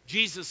say?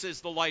 Jesus is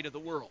the light of the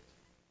world.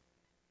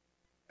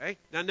 Okay?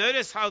 Now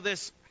notice how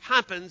this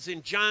happens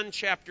in John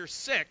chapter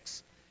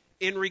 6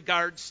 in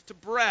regards to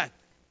bread.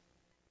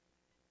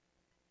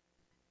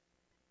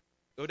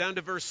 Go down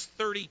to verse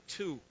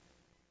 32.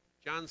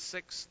 John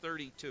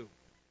 6:32.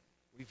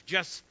 We've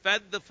just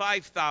fed the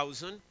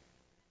 5,000.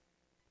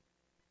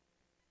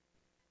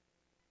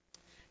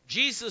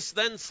 Jesus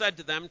then said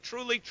to them,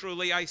 "Truly,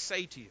 truly, I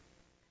say to you,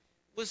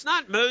 it was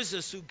not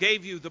Moses who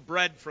gave you the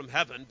bread from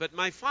heaven, but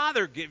my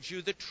Father gives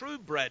you the true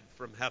bread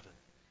from heaven.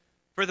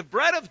 For the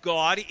bread of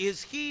God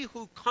is he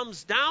who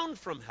comes down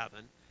from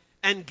heaven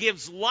and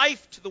gives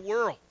life to the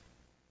world."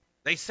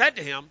 They said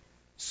to him,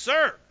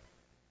 "Sir,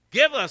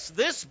 give us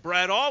this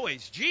bread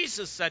always."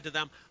 Jesus said to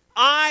them,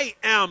 "I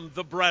am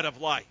the bread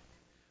of life.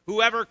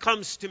 Whoever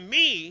comes to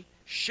me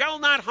shall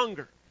not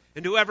hunger,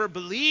 and whoever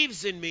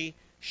believes in me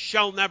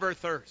shall never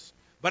thirst.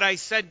 But I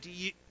said to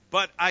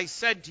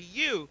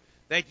you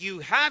that you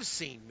have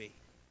seen me,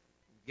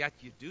 yet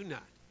you do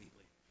not believe."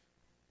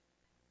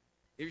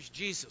 Here's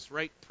Jesus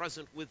right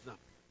present with them,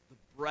 the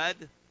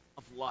bread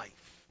of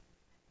life.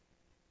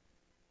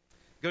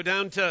 Go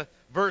down to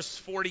verse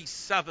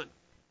 47.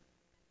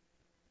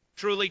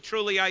 Truly,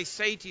 truly, I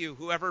say to you,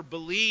 whoever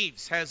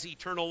believes has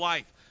eternal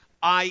life.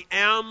 I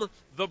am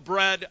the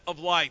bread of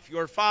life.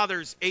 Your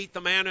fathers ate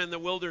the manna in the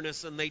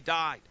wilderness and they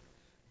died.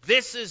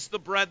 This is the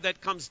bread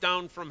that comes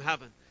down from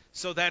heaven,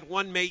 so that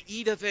one may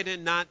eat of it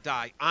and not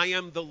die. I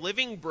am the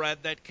living bread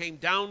that came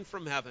down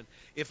from heaven.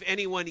 If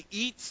anyone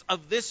eats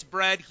of this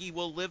bread, he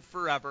will live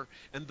forever.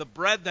 And the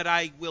bread that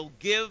I will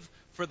give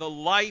for the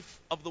life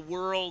of the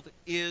world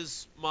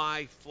is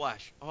my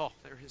flesh. Oh,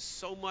 there is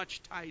so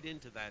much tied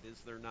into that, is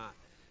there not?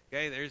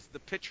 Okay, there's the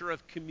picture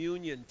of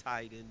communion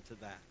tied into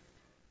that.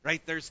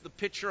 Right? There's the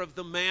picture of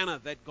the manna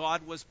that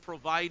God was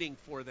providing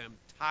for them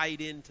tied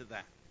into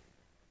that.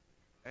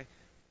 Okay?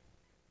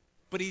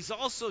 But he's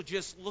also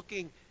just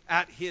looking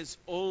at his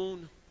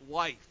own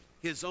life,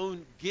 his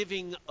own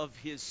giving of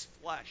his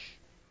flesh,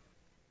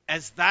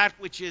 as that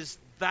which is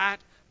that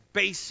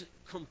basic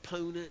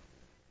component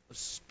of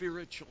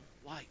spiritual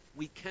life.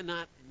 We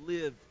cannot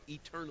live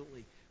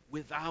eternally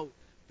without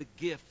the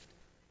gift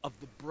of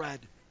the bread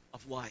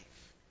of life.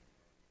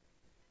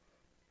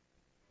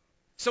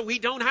 So we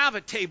don't have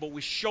a table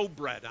with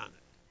showbread on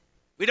it.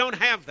 We don't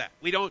have that.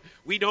 We don't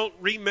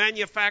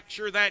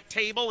remanufacture that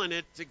table in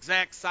its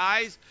exact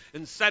size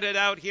and set it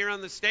out here on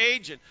the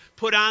stage and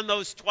put on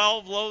those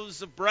 12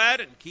 loaves of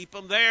bread and keep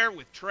them there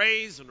with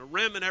trays and a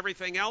rim and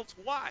everything else.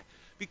 Why?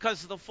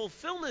 Because the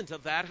fulfillment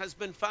of that has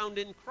been found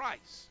in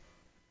Christ.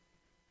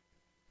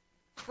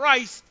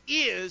 Christ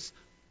is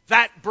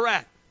that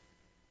bread.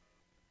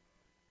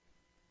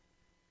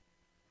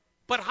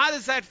 But how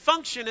does that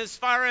function as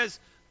far as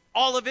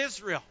all of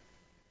Israel?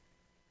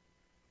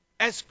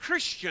 As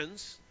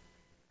Christians,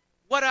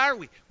 what are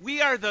we?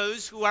 We are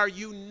those who are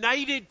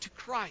united to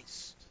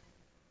Christ.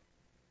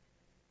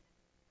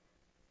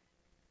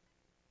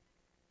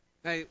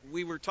 Hey,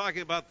 we were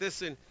talking about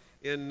this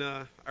in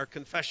our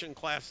confession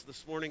class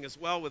this morning as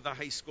well with the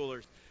high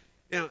schoolers.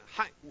 You know,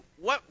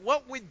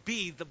 what would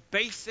be the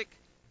basic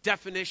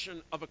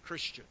definition of a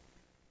Christian?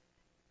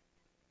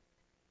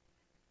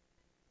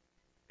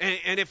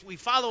 And if we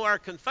follow our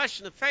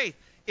confession of faith,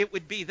 it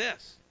would be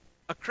this.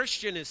 A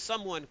Christian is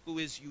someone who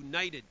is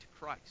united to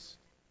Christ.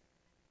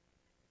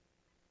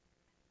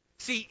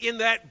 See, in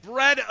that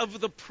bread of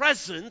the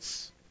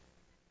presence,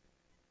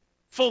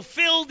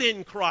 fulfilled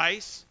in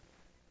Christ,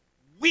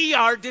 we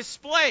are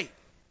displayed.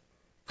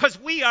 Because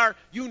we are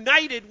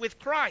united with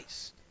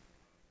Christ.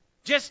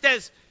 Just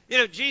as,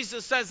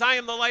 Jesus says, I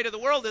am the light of the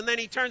world, and then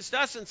he turns to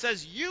us and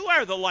says, you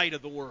are the light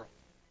of the world.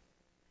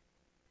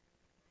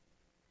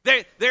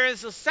 There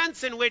is a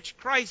sense in which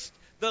Christ,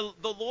 the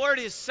Lord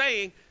is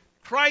saying,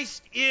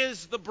 Christ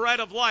is the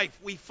bread of life.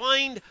 We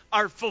find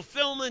our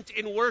fulfillment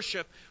in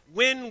worship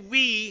when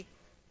we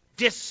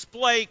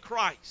display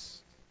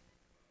Christ.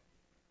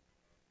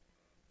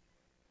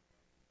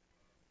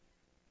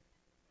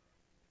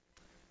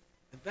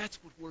 And that's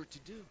what we're to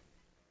do.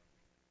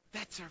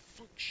 That's our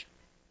function.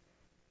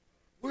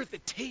 We're the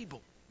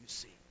table, you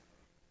see.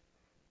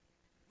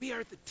 We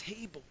are the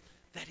table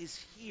that is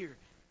here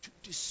to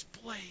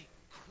display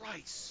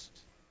Christ.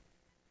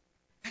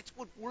 That's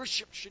what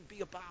worship should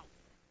be about.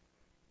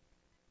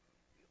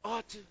 We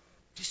ought to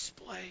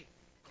display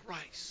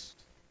Christ.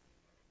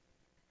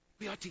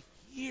 We ought to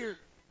hear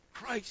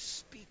Christ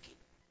speaking.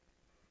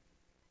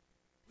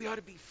 We ought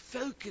to be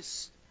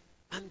focused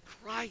on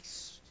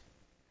Christ.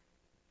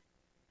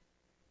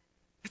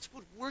 That's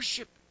what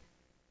worship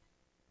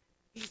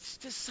needs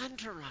to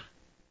center on.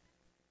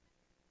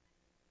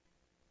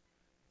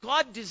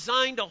 God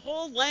designed a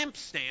whole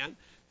lampstand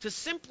to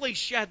simply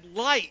shed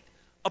light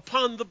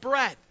upon the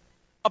bread,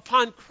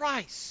 upon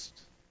Christ.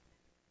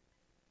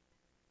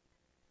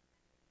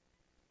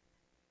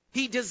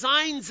 He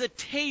designs a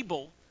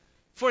table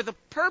for the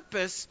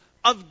purpose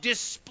of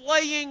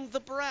displaying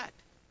the bread.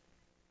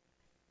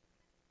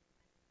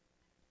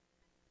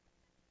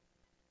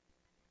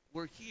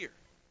 We're here.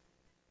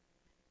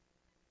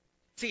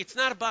 See, it's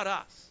not about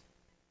us.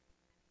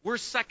 We're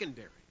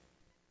secondary.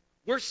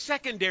 We're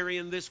secondary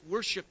in this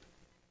worship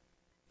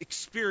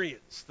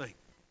experience thing.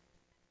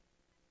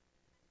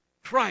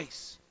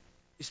 Christ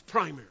is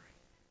primary.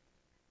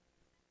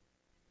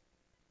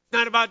 It's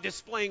not about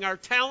displaying our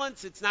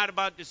talents. It's not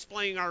about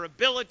displaying our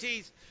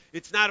abilities.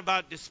 It's not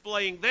about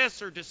displaying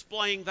this or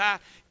displaying that.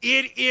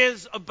 It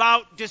is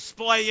about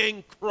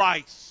displaying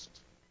Christ.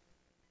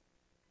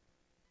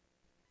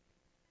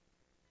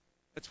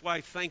 That's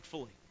why,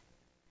 thankfully,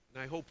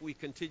 and I hope we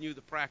continue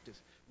the practice,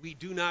 we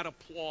do not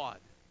applaud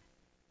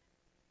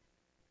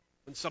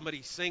when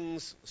somebody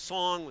sings a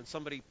song, when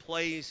somebody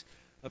plays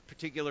a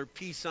particular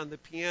piece on the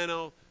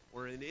piano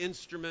or an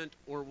instrument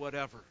or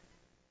whatever.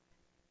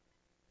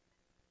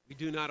 We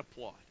do not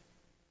applaud.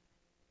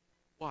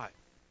 Why?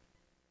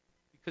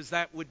 Because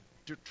that would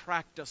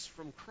detract us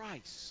from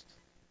Christ.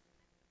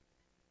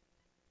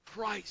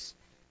 Christ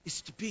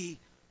is to be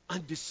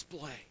on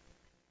display.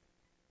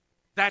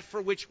 That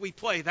for which we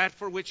play, that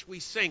for which we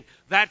sing,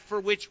 that for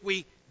which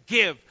we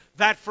give,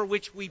 that for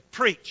which we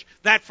preach,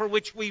 that for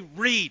which we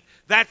read,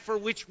 that for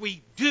which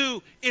we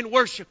do in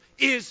worship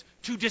is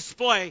to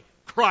display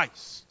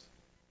Christ.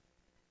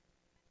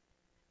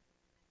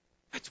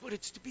 That's what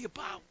it's to be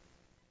about.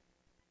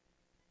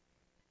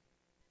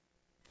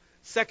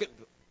 Second,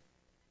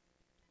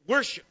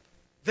 worship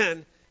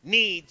then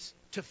needs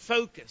to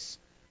focus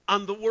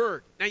on the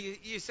Word. Now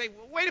you say,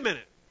 well, wait a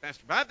minute,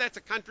 Pastor Bob, that's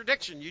a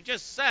contradiction. You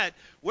just said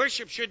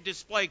worship should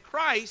display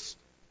Christ.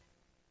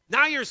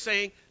 Now you're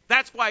saying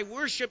that's why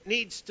worship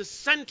needs to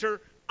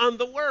center on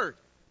the Word.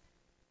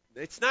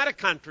 It's not a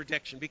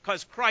contradiction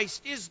because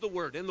Christ is the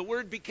Word, and the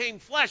Word became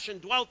flesh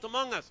and dwelt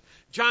among us.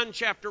 John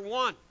chapter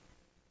 1.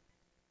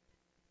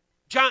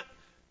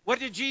 What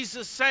did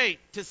Jesus say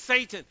to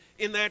Satan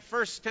in that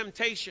first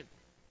temptation?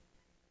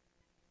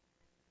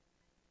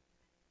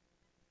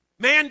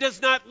 Man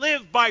does not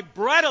live by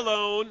bread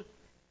alone,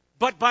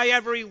 but by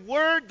every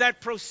word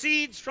that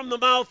proceeds from the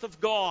mouth of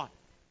God.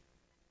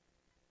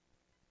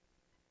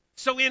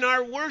 So in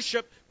our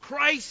worship,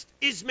 Christ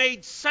is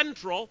made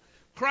central.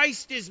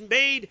 Christ is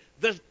made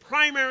the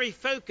primary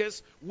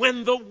focus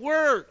when the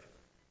Word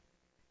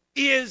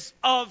is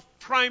of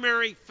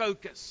primary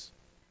focus.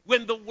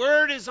 When the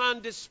Word is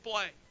on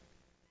display.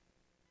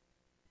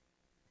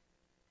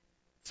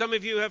 Some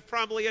of you have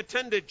probably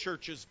attended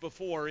churches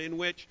before in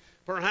which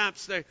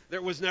perhaps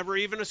there was never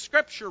even a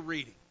scripture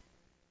reading.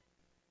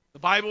 The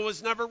Bible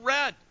was never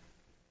read.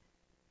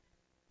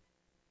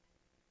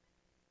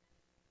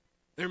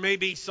 There may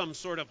be some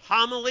sort of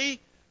homily,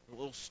 a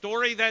little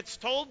story that's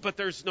told, but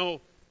there's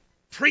no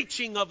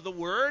preaching of the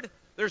Word.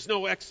 There's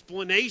no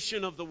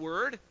explanation of the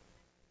Word.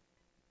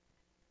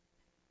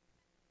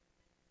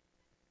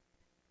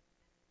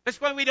 That's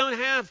why we don't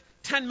have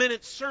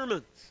 10-minute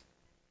sermons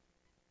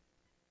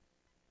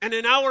and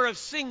an hour of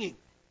singing.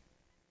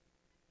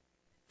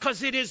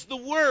 Because it is the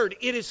Word,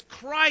 it is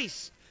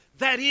Christ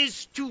that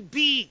is to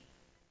be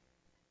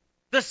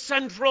the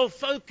central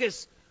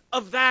focus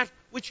of that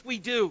which we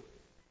do.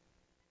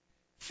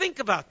 Think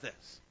about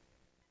this.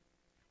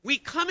 We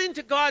come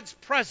into God's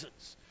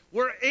presence.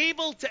 We're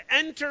able to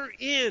enter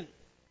in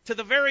to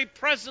the very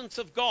presence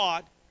of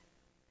God.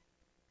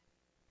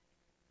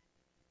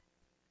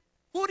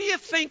 Who do you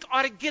think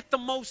ought to get the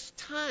most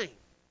time?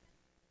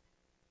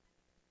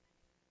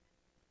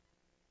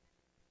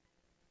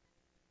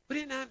 Would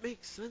it not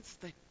make sense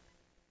that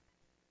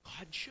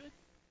God should?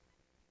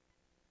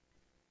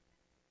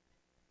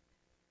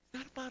 It's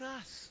not about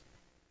us.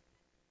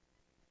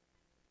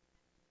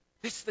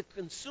 It's the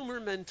consumer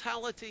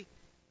mentality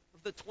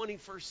of the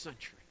 21st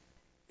century.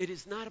 It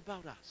is not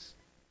about us.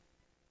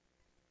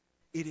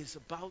 It is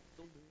about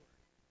the Lord.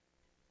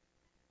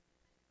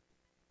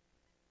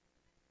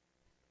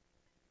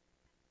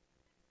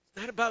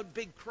 It's not about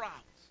big crowds.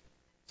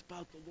 It's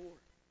about the Lord.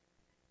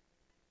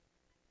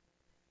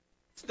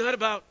 It's not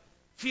about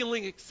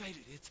feeling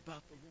excited. It's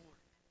about the Lord.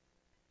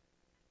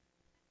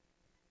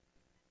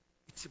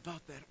 It's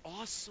about that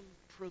awesome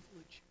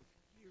privilege of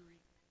hearing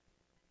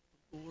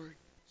the Lord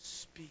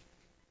speak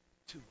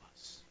to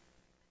us.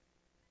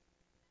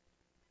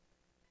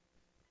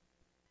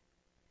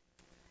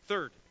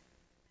 Third,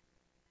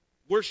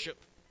 worship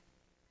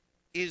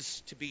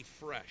is to be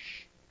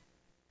fresh.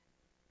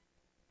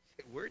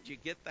 Where'd you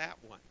get that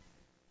one?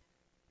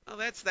 Oh,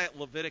 that's that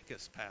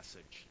Leviticus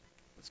passage.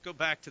 Let's go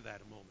back to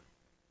that a moment.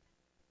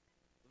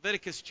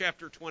 Leviticus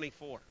chapter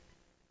 24.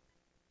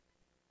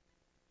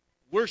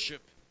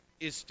 Worship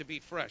is to be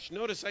fresh.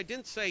 Notice I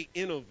didn't say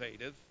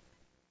innovative.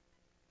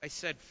 I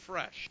said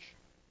fresh.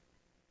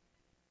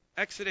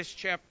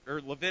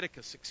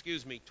 Leviticus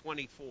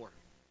 24.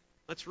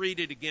 Let's read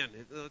it again.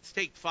 Let's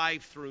take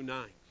 5 through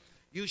 9.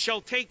 You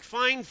shall take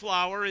fine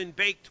flour and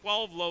bake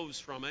 12 loaves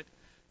from it.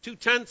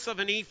 2/10 of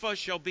an ephah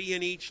shall be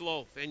in each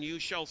loaf, and you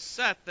shall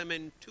set them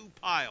in 2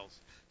 piles,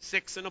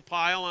 6 in a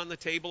pile on the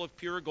table of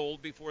pure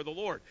gold before the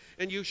Lord.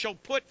 And you shall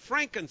put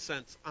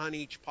frankincense on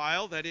each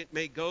pile, that it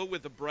may go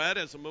with the bread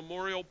as a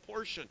memorial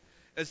portion,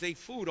 as a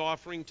food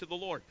offering to the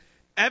Lord.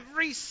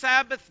 Every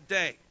Sabbath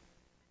day,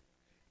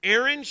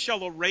 Aaron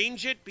shall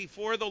arrange it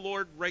before the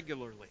Lord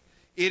regularly.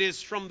 It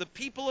is from the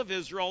people of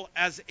Israel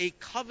as a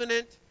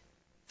covenant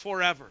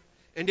forever.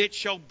 And it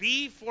shall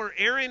be for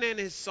Aaron and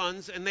his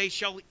sons, and they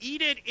shall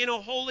eat it in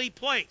a holy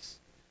place,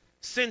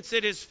 since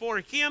it is for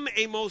him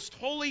a most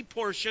holy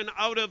portion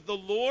out of the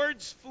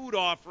Lord's food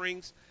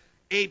offerings,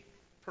 a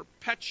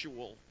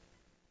perpetual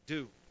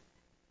due.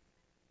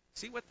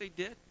 See what they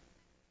did?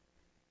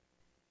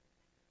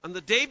 On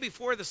the day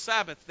before the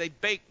Sabbath, they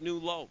baked new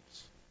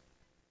loaves.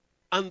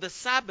 On the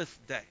Sabbath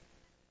day,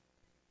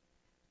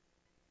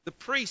 the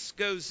priest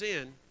goes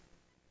in,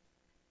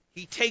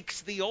 he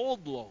takes the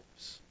old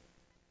loaves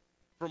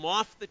from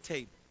off the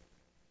table.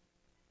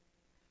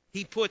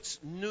 He puts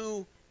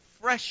new,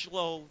 fresh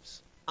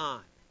loaves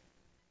on.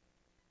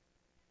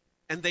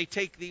 And they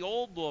take the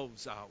old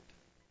loaves out,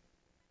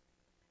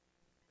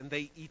 and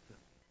they eat them.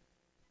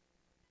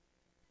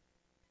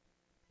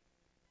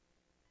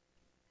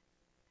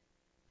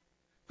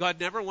 God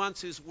never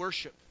wants his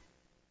worship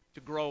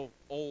to grow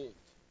old,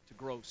 to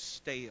grow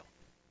stale.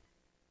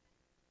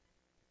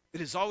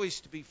 It is always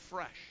to be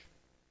fresh.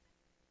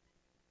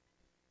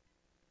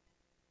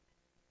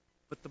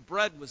 But the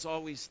bread was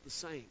always the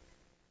same.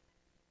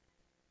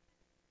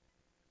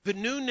 The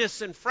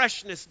newness and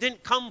freshness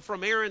didn't come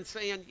from Aaron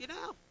saying,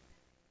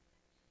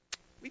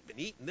 we've been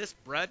eating this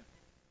bread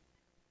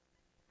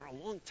for a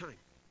long time.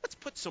 Let's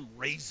put some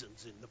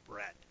raisins in the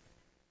bread.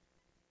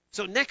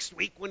 So next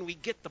week when we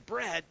get the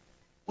bread,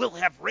 we'll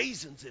have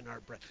raisins in our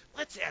bread.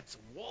 Let's add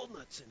some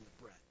walnuts in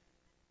the bread.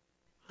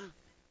 Huh?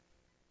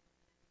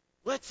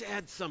 Let's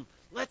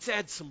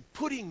add some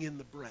pudding in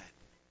the bread.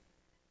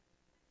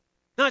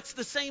 No, it's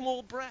the same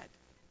old bread.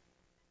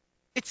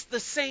 It's the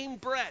same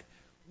bread,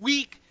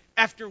 week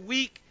after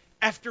week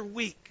after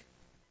week.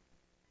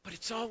 But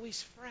it's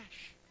always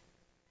fresh.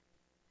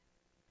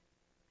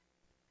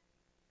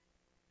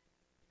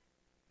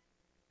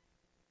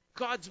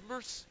 God's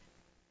mercy,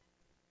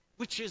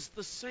 which is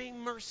the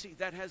same mercy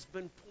that has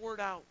been poured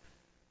out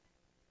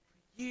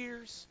for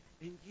years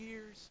and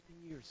years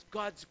and years.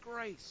 God's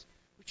grace,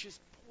 which is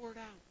poured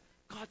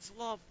out. God's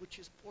love, which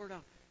is poured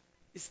out.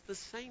 It's the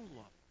same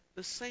love,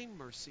 the same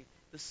mercy,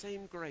 the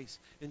same grace.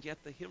 And yet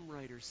the hymn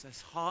writer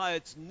says,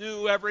 it's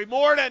new every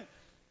morning.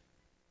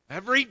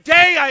 Every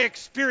day I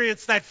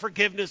experience that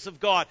forgiveness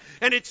of God.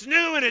 And it's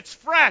new and it's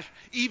fresh,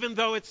 even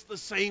though it's the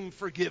same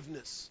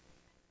forgiveness.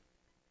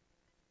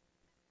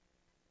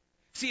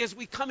 See, as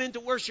we come into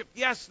worship,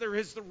 yes, there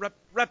is the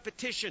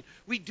repetition.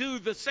 We do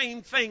the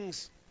same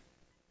things.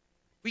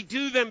 We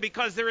do them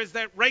because there is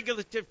that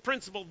regulative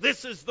principle.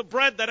 This is the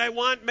bread that I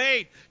want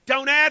made.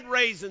 Don't add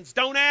raisins.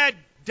 Don't add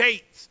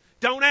dates.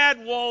 Don't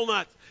add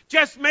walnuts.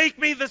 Just make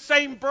me the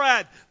same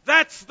bread.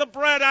 That's the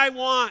bread I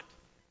want.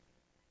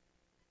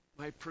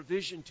 My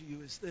provision to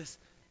you is this.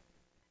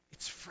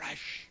 It's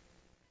fresh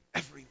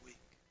every week.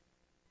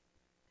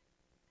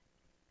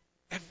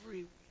 Every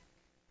week.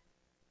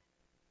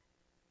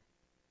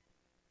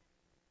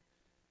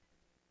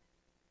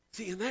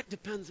 See, and that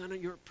depends on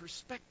your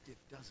perspective,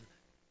 doesn't it?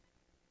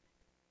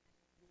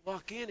 You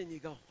walk in and you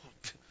go,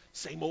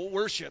 same old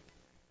worship.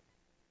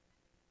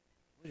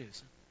 It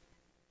isn't.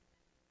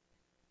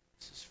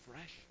 This is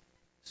fresh.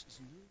 This is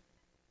new.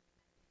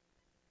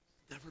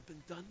 It's never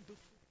been done before.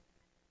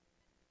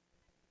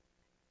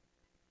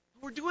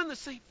 We're doing the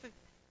same thing,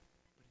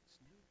 but it's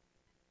new.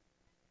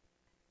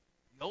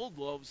 The old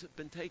loaves have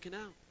been taken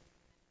out.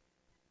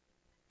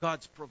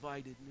 God's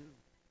provided new.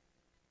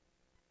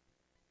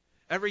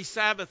 Every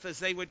Sabbath as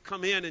they would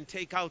come in and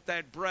take out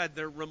that bread,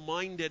 they're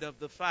reminded of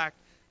the fact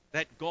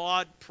that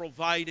God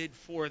provided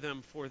for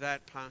them for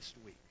that past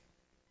week.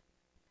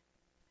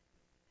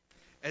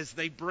 As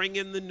they bring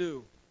in the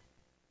new,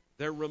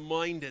 they're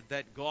reminded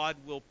that God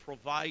will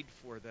provide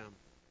for them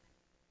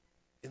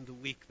in the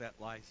week that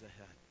lies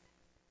ahead.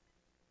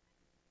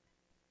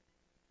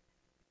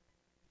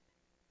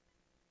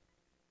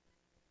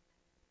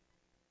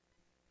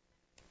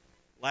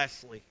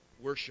 Lastly,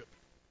 worship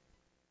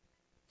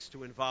is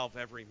to involve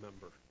every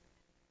member.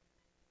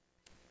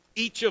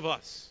 Each of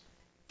us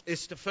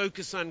is to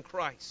focus on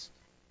Christ,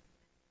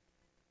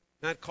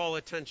 not call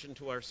attention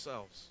to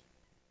ourselves.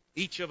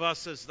 Each of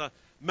us as the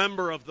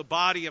member of the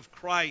body of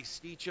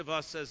Christ, each of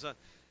us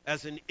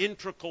as an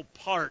integral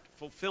part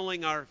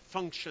fulfilling our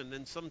function.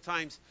 And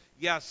sometimes,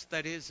 yes,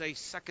 that is a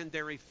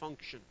secondary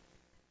function.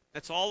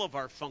 That's all of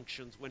our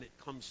functions when it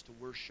comes to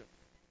worship.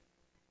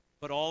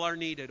 But all are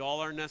needed,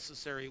 all are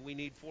necessary. We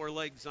need 4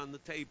 legs on the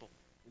table.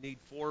 We need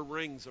 4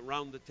 rings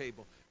around the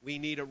table. We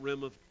need a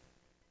rim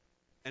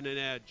and an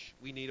edge.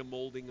 We need a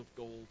molding of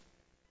gold.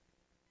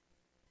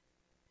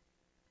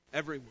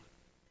 Everyone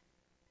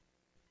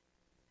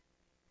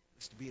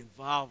is to be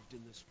involved in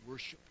this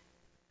worship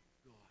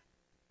of God.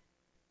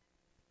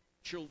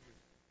 Children,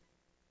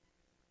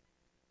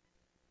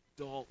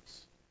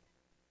 adults,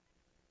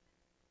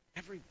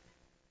 everyone.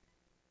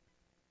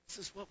 This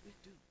is what we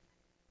do.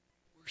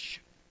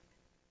 Worship.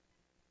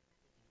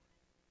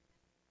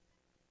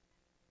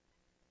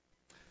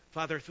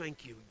 Father,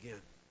 thank you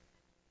again.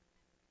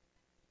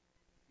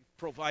 You've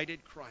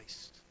provided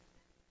Christ,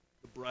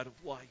 the bread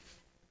of life.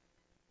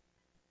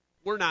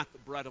 We're not the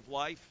bread of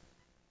life,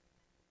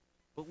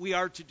 but we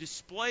are to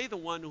display the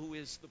one who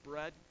is the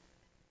bread.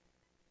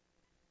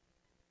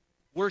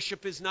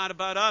 Worship is not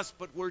about us,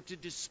 but we're to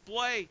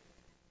display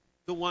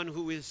the one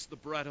who is the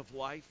bread of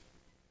life.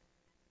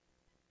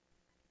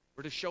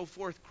 We're to show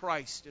forth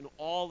Christ in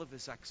all of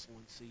his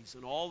excellencies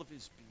and all of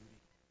his beauty.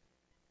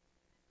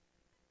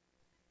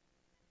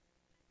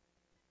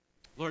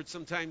 Lord,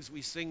 sometimes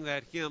we sing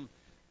that hymn,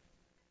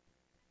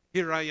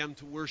 here I am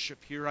to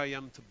worship, here I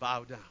am to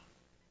bow down.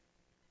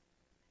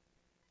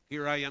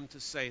 Here I am to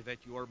say that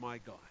you are my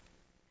God.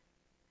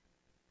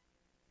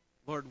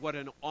 Lord, what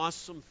an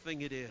awesome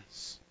thing it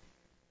is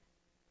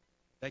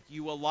that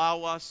you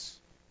allow us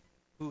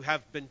who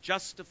have been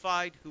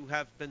justified, who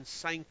have been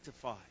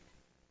sanctified,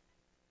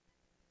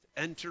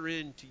 to enter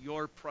into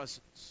your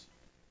presence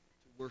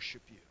to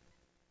worship you.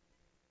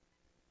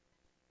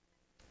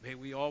 May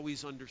we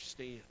always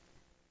understand.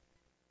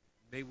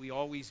 May we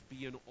always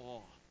be in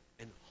awe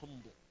and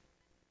humbled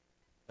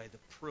by the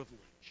privilege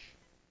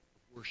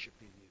of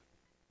worshiping you.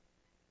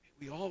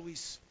 May we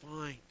always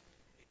find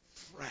it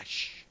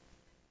fresh,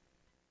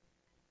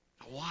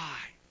 alive,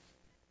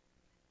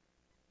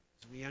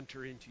 as we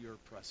enter into your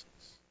presence.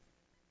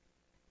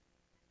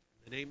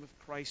 In the name of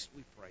Christ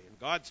we pray. And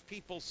God's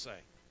people say,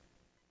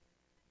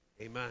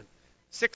 Amen.